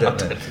to do it? Don't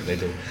they? They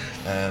do.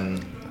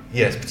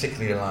 Yes,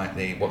 particularly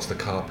like what's the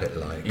carpet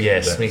like?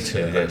 Yes, me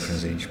too.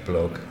 Opens each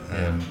blog.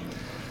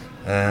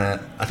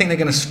 I think they're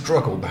going to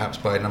struggle, perhaps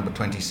by number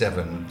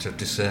 27, to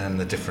discern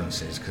the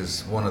differences,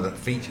 because one of the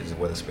features of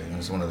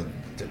Wetherspoons, one of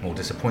the more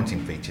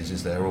disappointing features,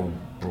 is they're all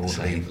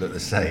broadly look the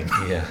same.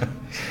 Yeah.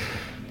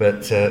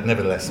 But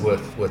nevertheless,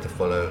 worth a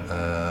follow.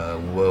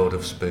 World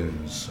of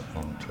Spoons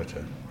on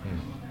Twitter.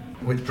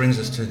 Which brings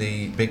us to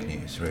the big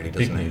news, really,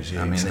 doesn't it? Big news,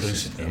 yeah.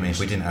 Exclusive news. I mean, if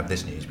we didn't have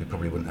this news, we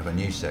probably wouldn't have a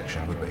news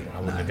section, would we? I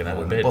wouldn't have been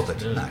able to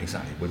bothered. No,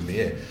 exactly, wouldn't be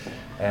here.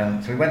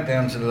 So we went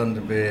down to the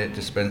London Beer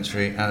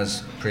Dispensary,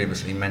 as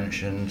previously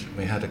mentioned.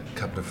 We had a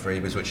couple of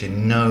freebies, which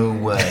in no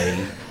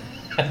way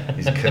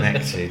is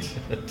connected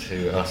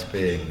to us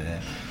being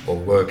there or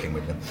working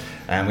with them.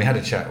 And we had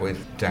a chat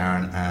with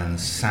Darren and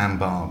Sam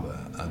Barber,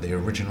 the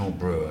original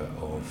brewer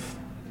of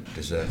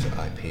Deserter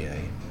IPA.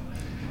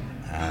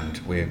 And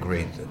we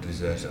agreed that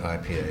Deserter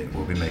IPA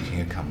will be making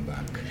a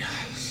comeback.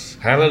 Yes.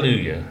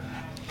 Hallelujah.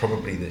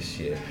 Probably this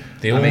year.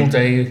 The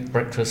all-day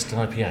breakfast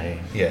IPA.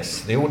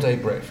 Yes, the all-day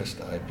breakfast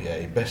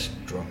IPA, best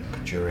drunk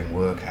during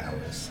work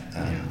hours.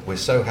 We're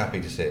so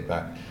happy to see it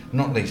back,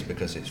 not least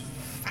because it's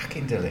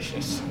fucking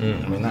delicious.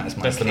 I mean, that's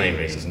the main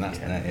reason. It's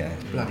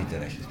bloody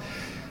delicious.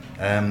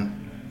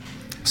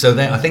 So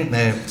I think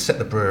they've set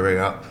the brewery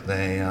up.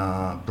 They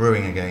are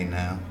brewing again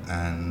now,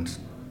 and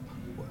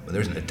there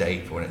isn't a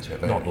date for when it's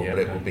available, but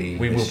it will be.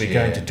 We will be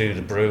going to do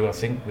the brew, I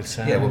think, with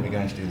Sam. Yeah, we'll be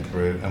going to do the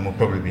brew, and we'll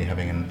probably be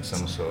having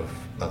some sort of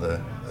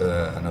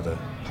another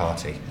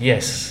party.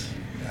 Yes,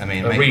 I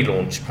mean a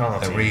relaunch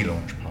party.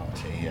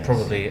 Yes.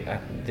 Probably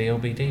at the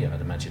LBD, I'd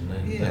imagine.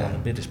 They're on the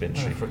beer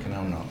dispensary. No, frickin'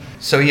 hell not.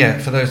 So yeah,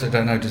 for those that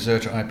don't know,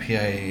 Deserter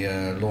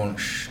IPA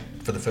launched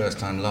for the first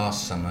time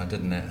last summer,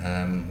 didn't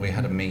it? We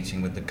had a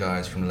meeting with the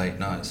guys from Late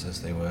Nights,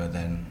 as they were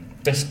then.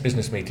 Best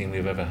business meeting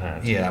we've ever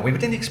had. Yeah, we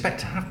didn't expect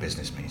to have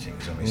business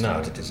meetings when we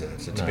started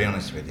Deserter, to be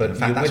honest with you. But in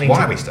fact, that's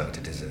why we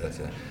started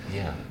Deserter.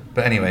 Yeah.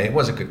 But anyway, it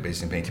was a good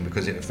business meeting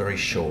because it was very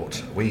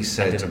short. We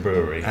said... And in a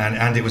brewery.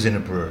 And it was in a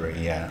brewery,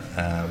 yeah.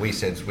 We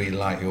said, we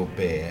like your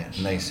beer.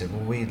 And they said,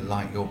 well, we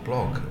like your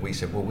blog. We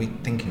said, well, we're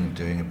thinking of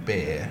doing a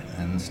beer.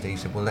 And Steve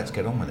said, well, let's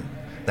get on with it.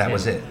 That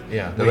was it.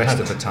 Yeah. The rest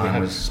of the time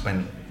was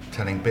spent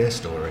telling beer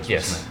stories,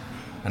 wasn't it?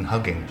 And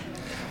hugging.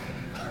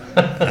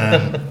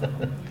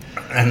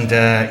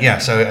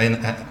 So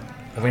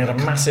we had a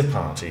massive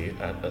party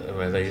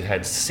where they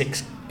had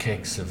 6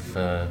 kegs of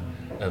our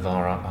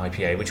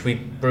IPA, which we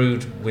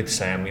brewed with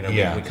Sam. We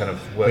kind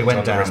of worked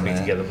on the recipe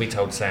together. We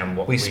told Sam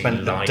what we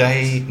spent liked. the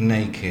day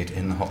naked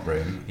in the hop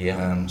room,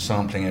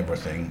 sampling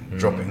everything,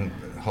 dropping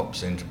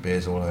hops into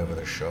beers all over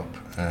the shop.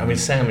 I mean,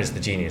 Sam is the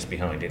genius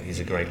behind it. He's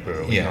a great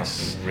brewer.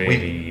 Yes,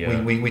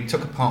 we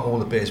took apart all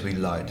the beers we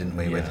liked, didn't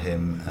we, with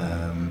him,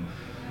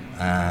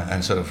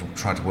 and sort of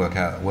tried to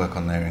work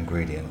on their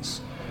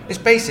ingredients. It's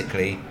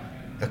basically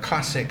a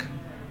classic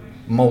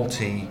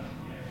malty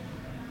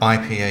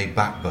IPA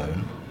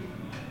backbone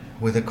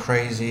with a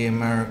crazy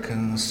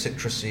American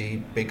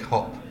citrusy big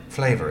hop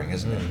flavouring,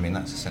 isn't it? I mean,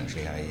 that's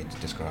essentially how you'd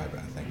describe it,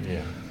 I think.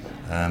 Yeah.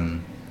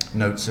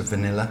 Notes of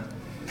vanilla.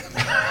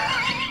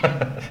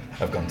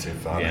 I've gone too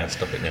far. Yeah,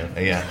 stop it now.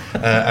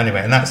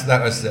 Anyway, and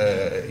that was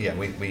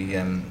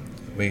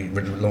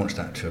launched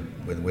that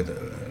with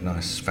a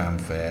nice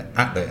fanfare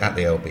at the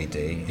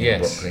LBD in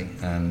Brockley,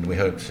 and we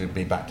hope to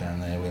be back down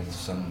there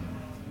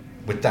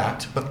with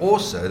that. But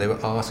also they were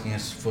asking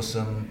us for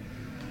some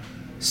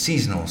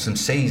saisons, some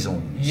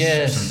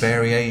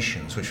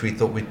variations, which we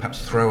thought we'd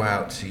perhaps throw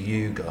out to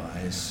you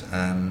guys.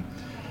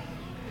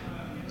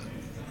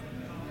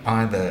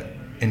 Either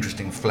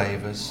interesting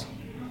flavours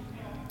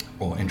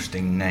or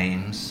interesting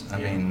names. I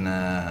mean,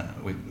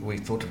 we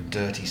thought of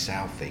Dirty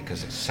Southie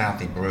because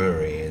Southie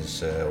Brewery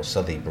is, or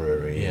Southie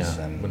Brewery is.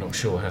 We're not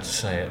sure how to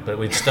say it, but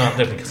we'd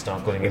definitely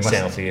start calling it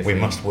Southie. We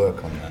must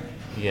work on that.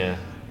 Yeah.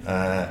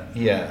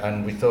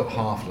 And we thought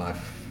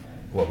Half-Life.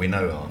 Well, we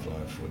know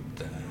Half-Life would.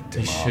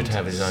 He should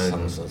have his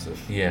own. Sort of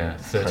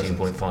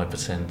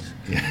 13.5%.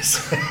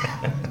 Yes.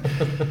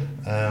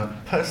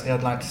 Personally,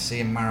 I'd like to see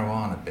a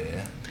marijuana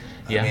beer.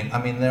 Yeah.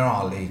 I mean, there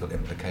are legal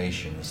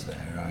implications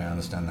there. I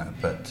understand that,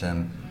 but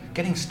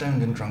getting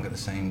stoned and drunk at the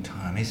same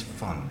time is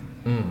fun.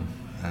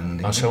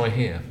 And so I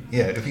hear.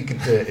 Yeah, if you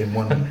could do it in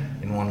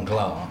one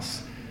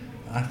glass,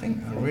 I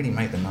think it'll really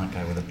make the night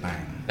go with a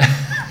bang.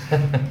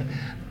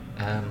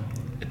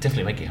 It'd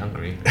definitely make you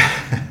hungry.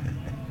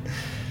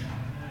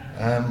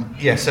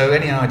 So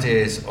any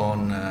ideas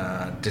on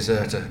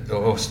dessert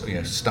or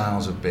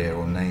styles of beer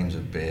or names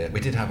of beer?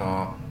 We did have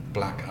our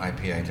black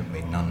IPA, didn't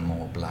we? None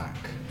More Black,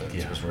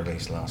 that was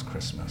released last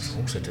Christmas.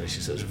 Also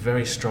delicious. It was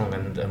very strong,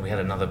 and we had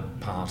another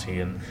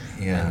party, and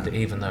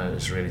even though it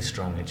was really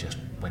strong, it just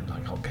went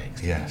like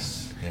hotcakes.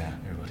 Yes, yeah.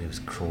 Everybody was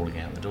crawling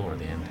out the door at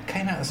the end. It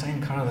came out the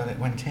same colour that it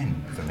went in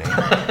for me.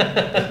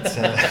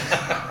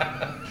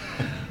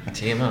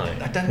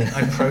 TMI. I don't think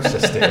I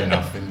processed it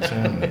enough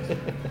internally.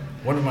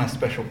 One of my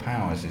special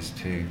powers is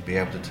to be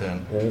able to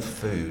turn all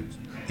food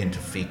into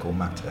fecal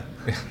matter.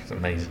 It's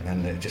amazing.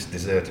 And it just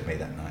deserted me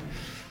that night.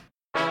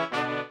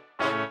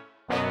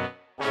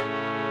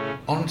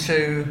 On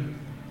to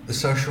the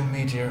social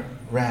media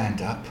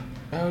roundup.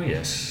 Oh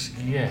yes.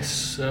 I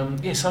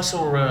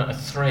saw a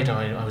thread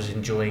I was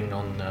enjoying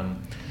on.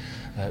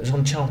 It was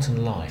on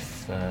Charlton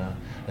Life.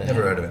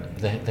 Never heard of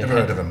it. Never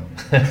heard of them.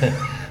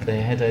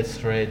 They had a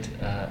thread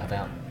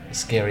about the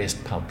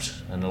scariest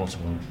pubs, and a lot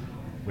of them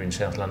were in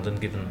South London,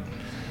 given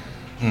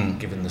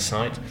the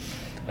site.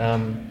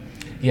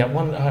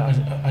 One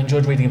I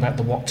enjoyed reading about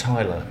the Wat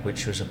Tyler,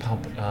 which was a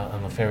pub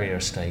on a Ferrier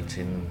estate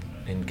in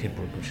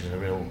Kidbrooke, which is a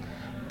real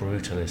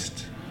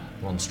brutalist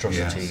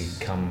monstrosity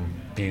come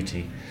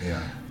beauty.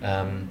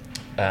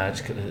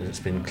 It's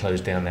been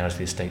closed down now as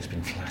the estate's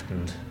been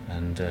flattened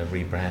and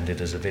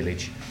rebranded as a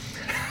village.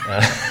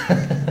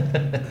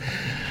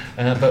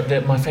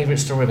 But my favourite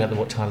story about the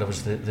Wat Tyler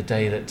was the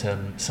day that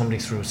somebody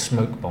threw a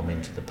smoke bomb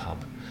into the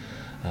pub,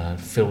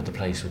 filled the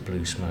place with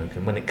blue smoke,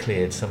 and when it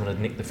cleared, someone had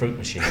nicked the fruit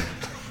machine.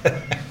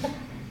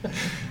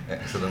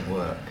 Excellent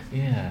work.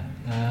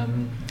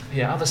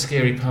 Other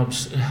scary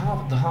pubs. The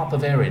Harp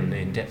of Erin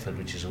in Deptford,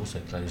 which is also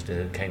closed,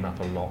 came up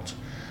a lot.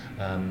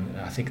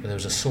 I think there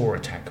was a saw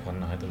attack one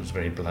night that was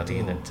very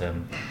bloody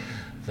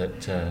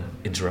that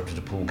interrupted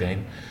a pool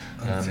game.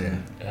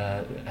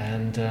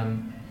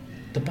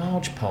 The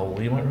barge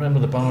pole, you might remember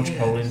the barge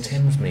pole in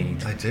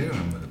Thamesmead. I do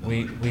remember the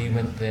barge pole. We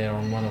went there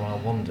on one of our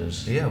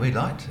wanders. Yeah, we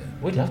liked it.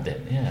 We loved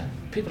it, yeah.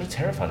 People are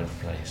terrified of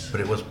the place.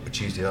 But it was a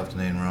Tuesday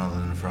afternoon rather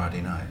than a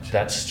Friday night.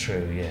 That's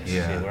true, yes.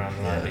 Yeah, we're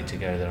unlikely to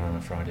go there on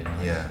a Friday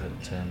night. Yeah.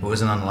 But, it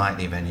was an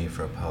unlikely venue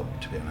for a pub,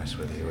 to be honest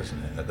with you,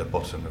 wasn't it? At the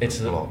bottom of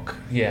the block.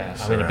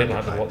 I mean, a bit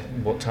like the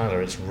Wat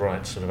Tyler, it's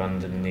right sort of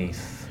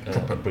underneath a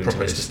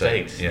brutalist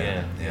estate.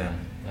 Yeah.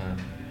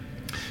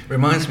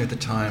 Reminds me of the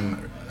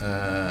time...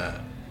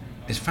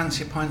 is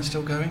Fancy a Pint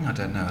still going? I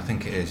don't know. I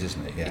think it is,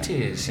 isn't it? Yeah. It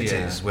is. It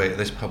is. Where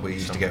this pub we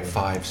used to get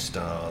 5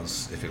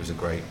 stars if it was a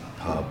great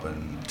pub,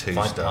 and 2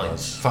 5 stars.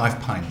 pints. 5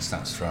 pints.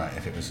 That's right.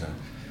 If it was a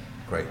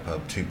great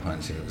pub, 2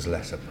 pints if it was a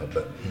lesser pub.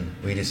 But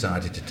we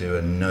decided to do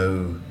a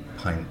no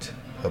pint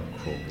pub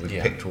crawl. We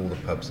picked all the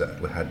pubs that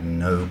had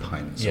no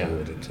pints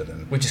awarded to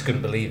them. We just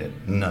couldn't believe it.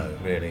 No,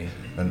 really.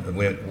 And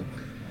we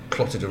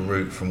plotted a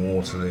route from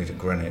Waterloo to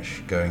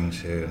Greenwich, going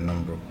to a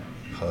number of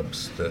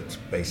pubs that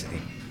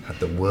basically had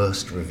the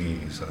worst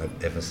reviews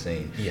I've ever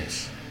seen.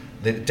 Yes.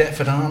 The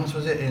Deptford Arms,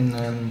 was it, in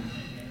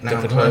now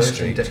Deptford closed High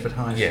Street. in Deptford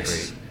High Yes.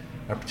 Street?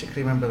 I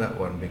particularly remember that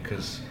one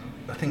because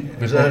I think it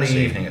With was early Roxy.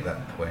 evening at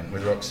that point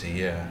with Roxy.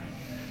 Yeah.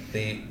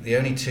 The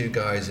only 2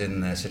 guys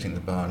in there sitting at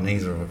the bar,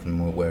 neither of them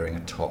were wearing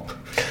a top.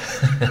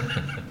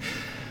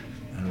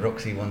 And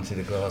Roxy wanted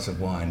a glass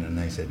of wine, and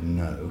they said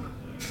no.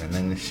 And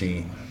then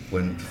she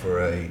went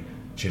for a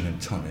gin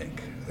and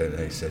tonic.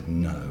 They said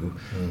no.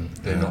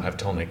 They not have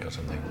tonic or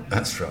something.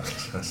 That's right.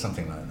 That's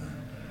something like that.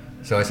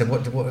 So I said,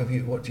 "What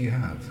do you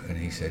have?" And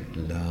he said,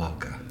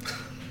 "Lager."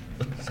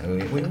 So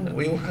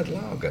we all had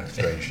lager,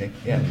 strangely.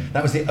 Yeah,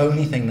 that was the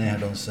only thing they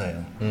had on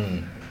sale.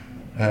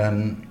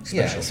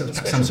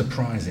 So I'm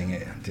surprising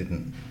it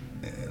didn't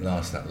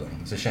last that long.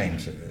 It's a shame.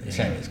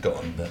 It's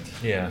gone, but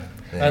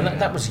and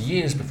that was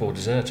years before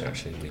dessert.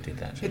 Actually, we did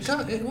that.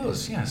 It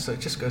was, yeah. So it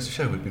just goes to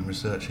show we've been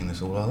researching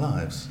this all our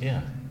lives.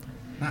 Yeah,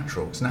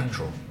 natural. It's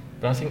natural.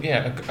 But I think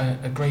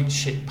a great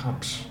shit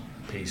pubs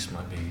piece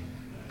might be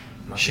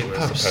Ship be worth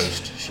pubs. the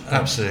post. Ship pubs.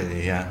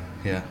 Absolutely, yeah.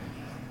 Yeah,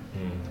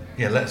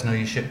 let us know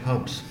your ship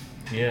pubs.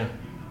 Yeah.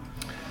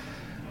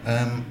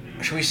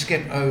 Shall we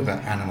skip over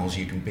animals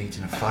you can beat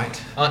in a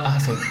fight? I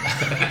think.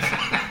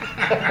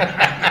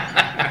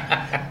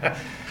 I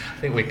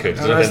think we could.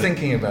 I was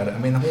thinking about it. I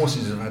mean, the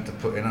horses have had to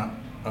put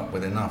up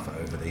with enough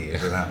over the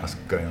years without us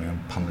going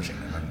and punishing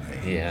them,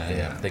 haven't they?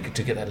 Yeah. They could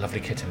to get that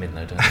lovely ketamine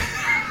though, don't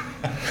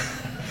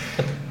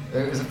they?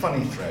 It was a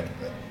funny thread,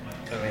 but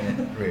I mean,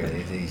 it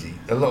really is easy.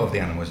 A lot of the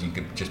animals you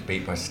could just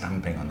beat by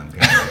stamping on them.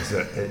 It's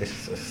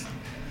just,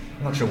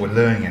 I'm not sure we're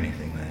learning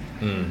anything there.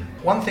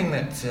 One thing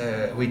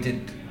that we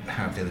did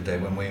have the other day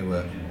when we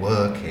were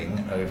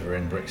working over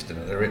in Brixton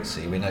at the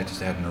Ritzy, we noticed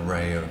they had an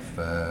array of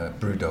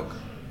Brewdog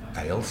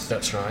ales.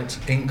 That's right.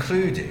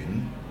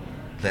 Including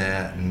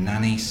their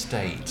Nanny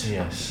State.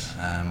 Yes.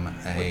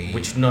 Which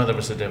Which neither of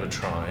us had ever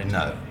tried.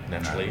 no,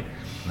 Naturally.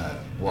 No.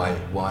 Why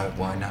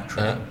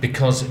naturally?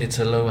 Because it's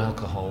a low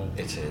alcohol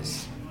It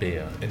is.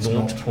 beer. It's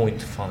not-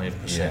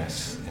 0.5%.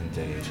 Yes,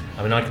 indeed.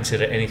 I mean, I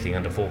consider anything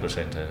under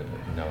 4% a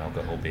no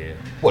alcohol beer.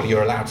 Well,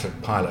 you're allowed to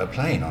pilot a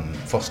plane on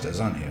Foster's,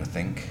 aren't you? I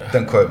think.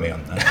 Don't quote me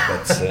on that,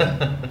 but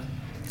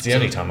It's the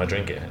only time I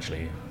drink it,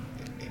 actually.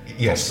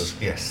 yes.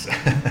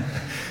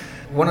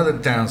 One of the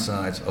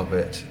downsides of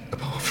it,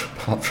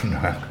 apart from no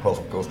alcohol,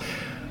 of course,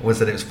 was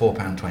that it was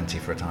 £4.20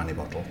 for a tiny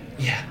bottle.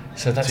 Yeah.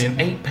 So that's So you-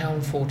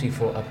 £8.40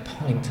 for a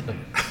pint of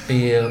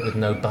beer with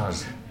no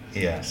buzz.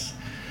 Yes.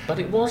 But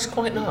it was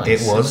quite nice.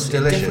 It was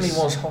delicious. It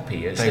definitely was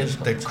hoppy.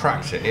 They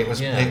cracked it. It was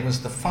Yeah. it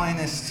was the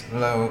finest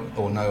low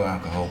or no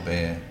alcohol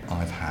beer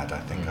I've had. I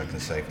think I can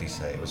safely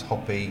say it was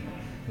hoppy,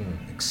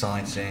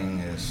 exciting,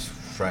 it was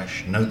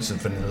fresh, notes of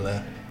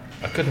vanilla.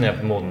 I couldn't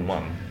have more than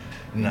one.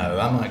 No,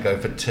 I might go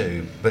for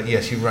two. But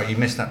yes, you're right. You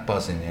missed that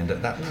buzz in the end.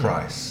 At that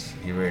price,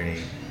 you might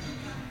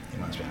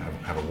as well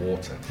have a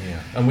water. Yeah.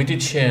 And we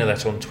did share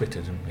that on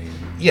Twitter, didn't we?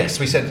 Yes,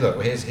 we said,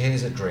 look,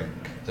 here's a drink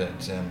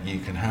that you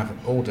can have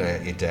all day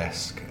at your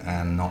desk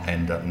and not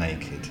end up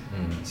naked,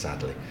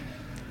 sadly.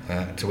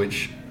 To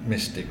which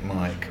Mystic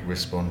Mike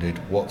responded,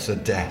 "What's a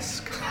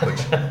desk?" Which,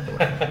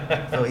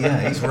 oh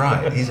yeah, he's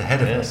right. He's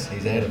ahead of us.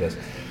 He's ahead of us.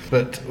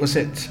 But was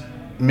it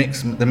the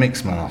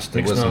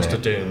Mixmaster? Wasn't Mixmaster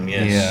it? Doom,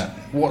 yes. Yeah.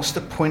 What's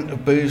the point of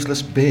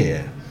boozeless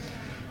beer?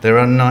 There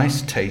are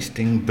nice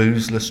tasting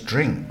boozeless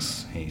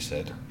drinks, he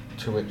said.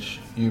 To which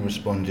you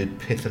responded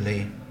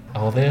pithily,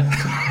 Are there?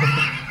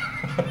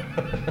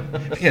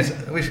 yes,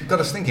 we've got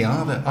us thinking,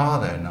 are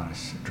there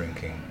nice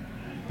drinking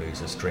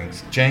boozeless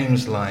drinks?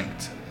 James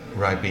liked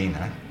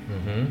Ribena.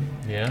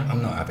 Yeah.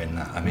 I'm not having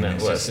that. I mean, No,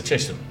 it's well, just it's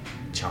just a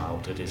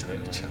childhood, isn't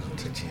it?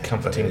 childhood, yeah,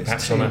 Comforting but it's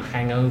perhaps too- on a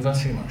hangover.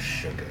 too much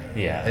sugar.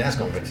 Yeah. It has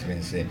got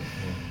vitamin C.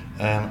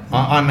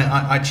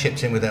 I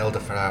chipped in with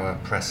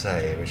elderflower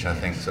pressé, which I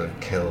think sort of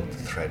killed the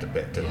thread a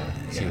bit, didn't it?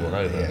 it's all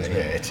over, Yeah, isn't yeah,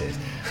 it? it is.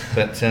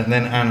 But then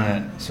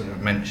Anna sort of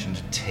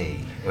mentioned tea,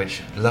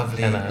 which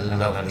lovely Anna tea.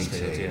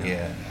 Lansfield,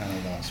 yeah. Anna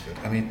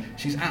Lansfield. I mean,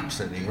 she's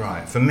absolutely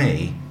right. For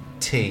me,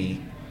 tea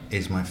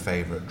is my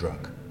favourite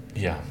drug.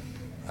 Yeah.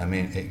 I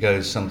mean, it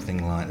goes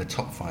something like, the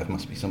top 5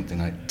 must be something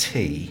like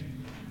tea,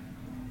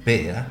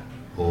 beer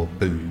or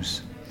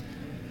booze,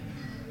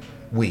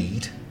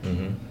 weed,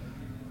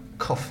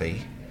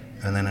 coffee,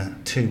 and then a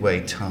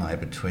two-way tie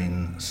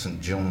between St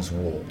John's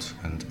wort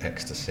and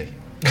ecstasy.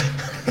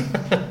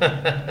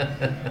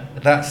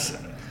 That's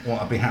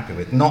what I'd be happy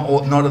with. Not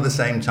at the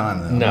same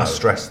time, though. No. I must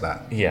stress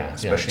that. Yeah.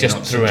 Especially just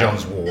not St throughout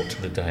John's wort.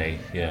 the day.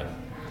 Yeah.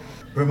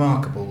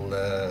 Remarkable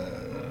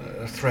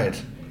thread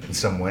in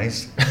some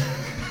ways.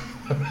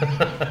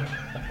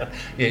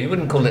 Yeah, you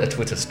wouldn't call it a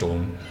Twitter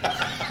storm.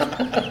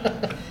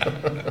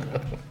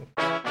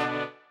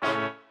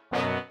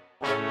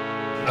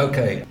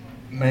 Okay,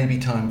 maybe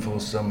time for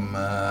some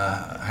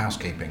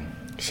housekeeping.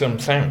 Some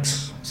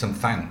thanks. Some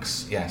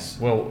thanks, yes.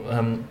 Well,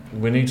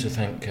 we need to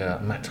thank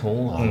Matt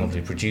Hall, our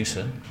lovely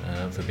producer,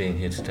 for being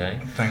here today.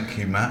 Thank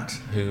you, Matt.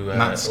 Who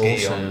Matt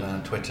Ski also-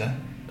 on Twitter.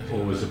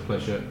 Always a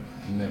pleasure,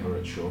 never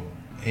at shore.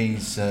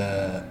 He's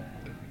not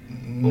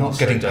Also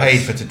getting does- paid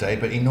for today,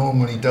 but he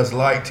normally does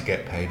like to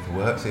get paid for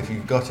work. So if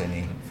you've got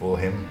any for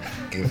him,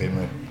 give him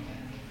a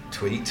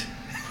tweet.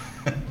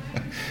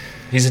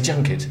 He's a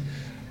junket.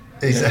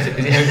 That's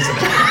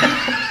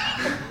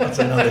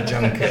another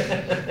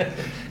junket.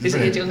 Is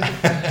he a junket?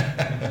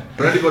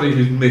 For anybody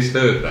who's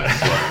misheard that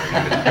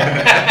slightly,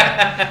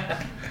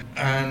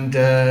 And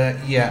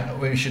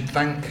we should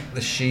thank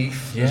the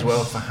Sheaf Yes. as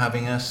well for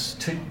having us.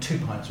 Two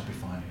pints will be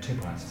fine. 2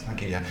 pints,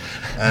 thank you. Yeah.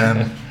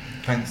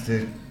 Thanks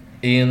to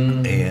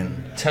Ian.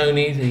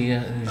 Tony,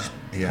 whose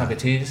Yeah. pub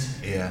it is.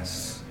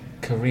 yes.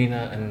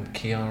 Karina and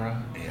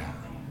Kiara. Yeah.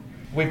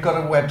 We've got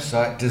a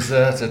website,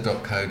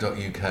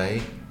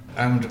 deserter.co.uk,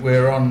 and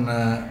we're on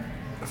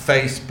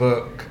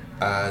Facebook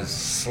as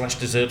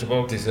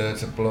 /Deserterblog.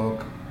 Deserter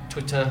Blog,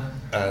 Twitter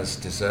as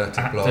Deserter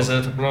at Blog.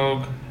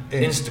 Deserterblog.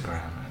 In-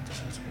 Instagram at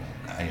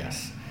Deserterblog.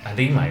 Yes. And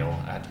email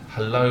at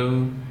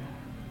hello@.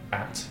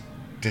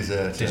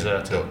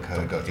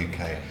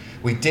 Deserter.co.uk.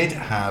 We did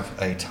have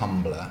a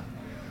Tumblr.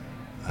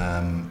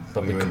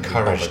 But We we were couldn't be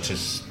encouraged bothered. to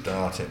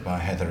start it by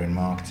Heather in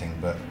marketing,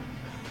 but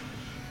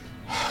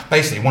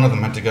basically, one of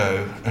them had to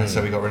go, and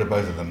so we got rid of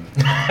both of them.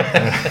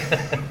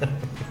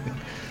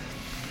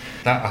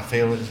 That, I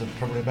feel, is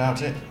probably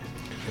about it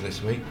for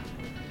this week.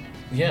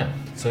 Yeah,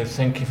 so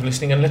thank you for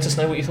listening, and let us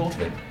know what you thought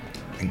of it.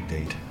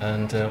 Indeed.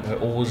 And we're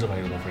always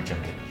available for a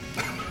junkie.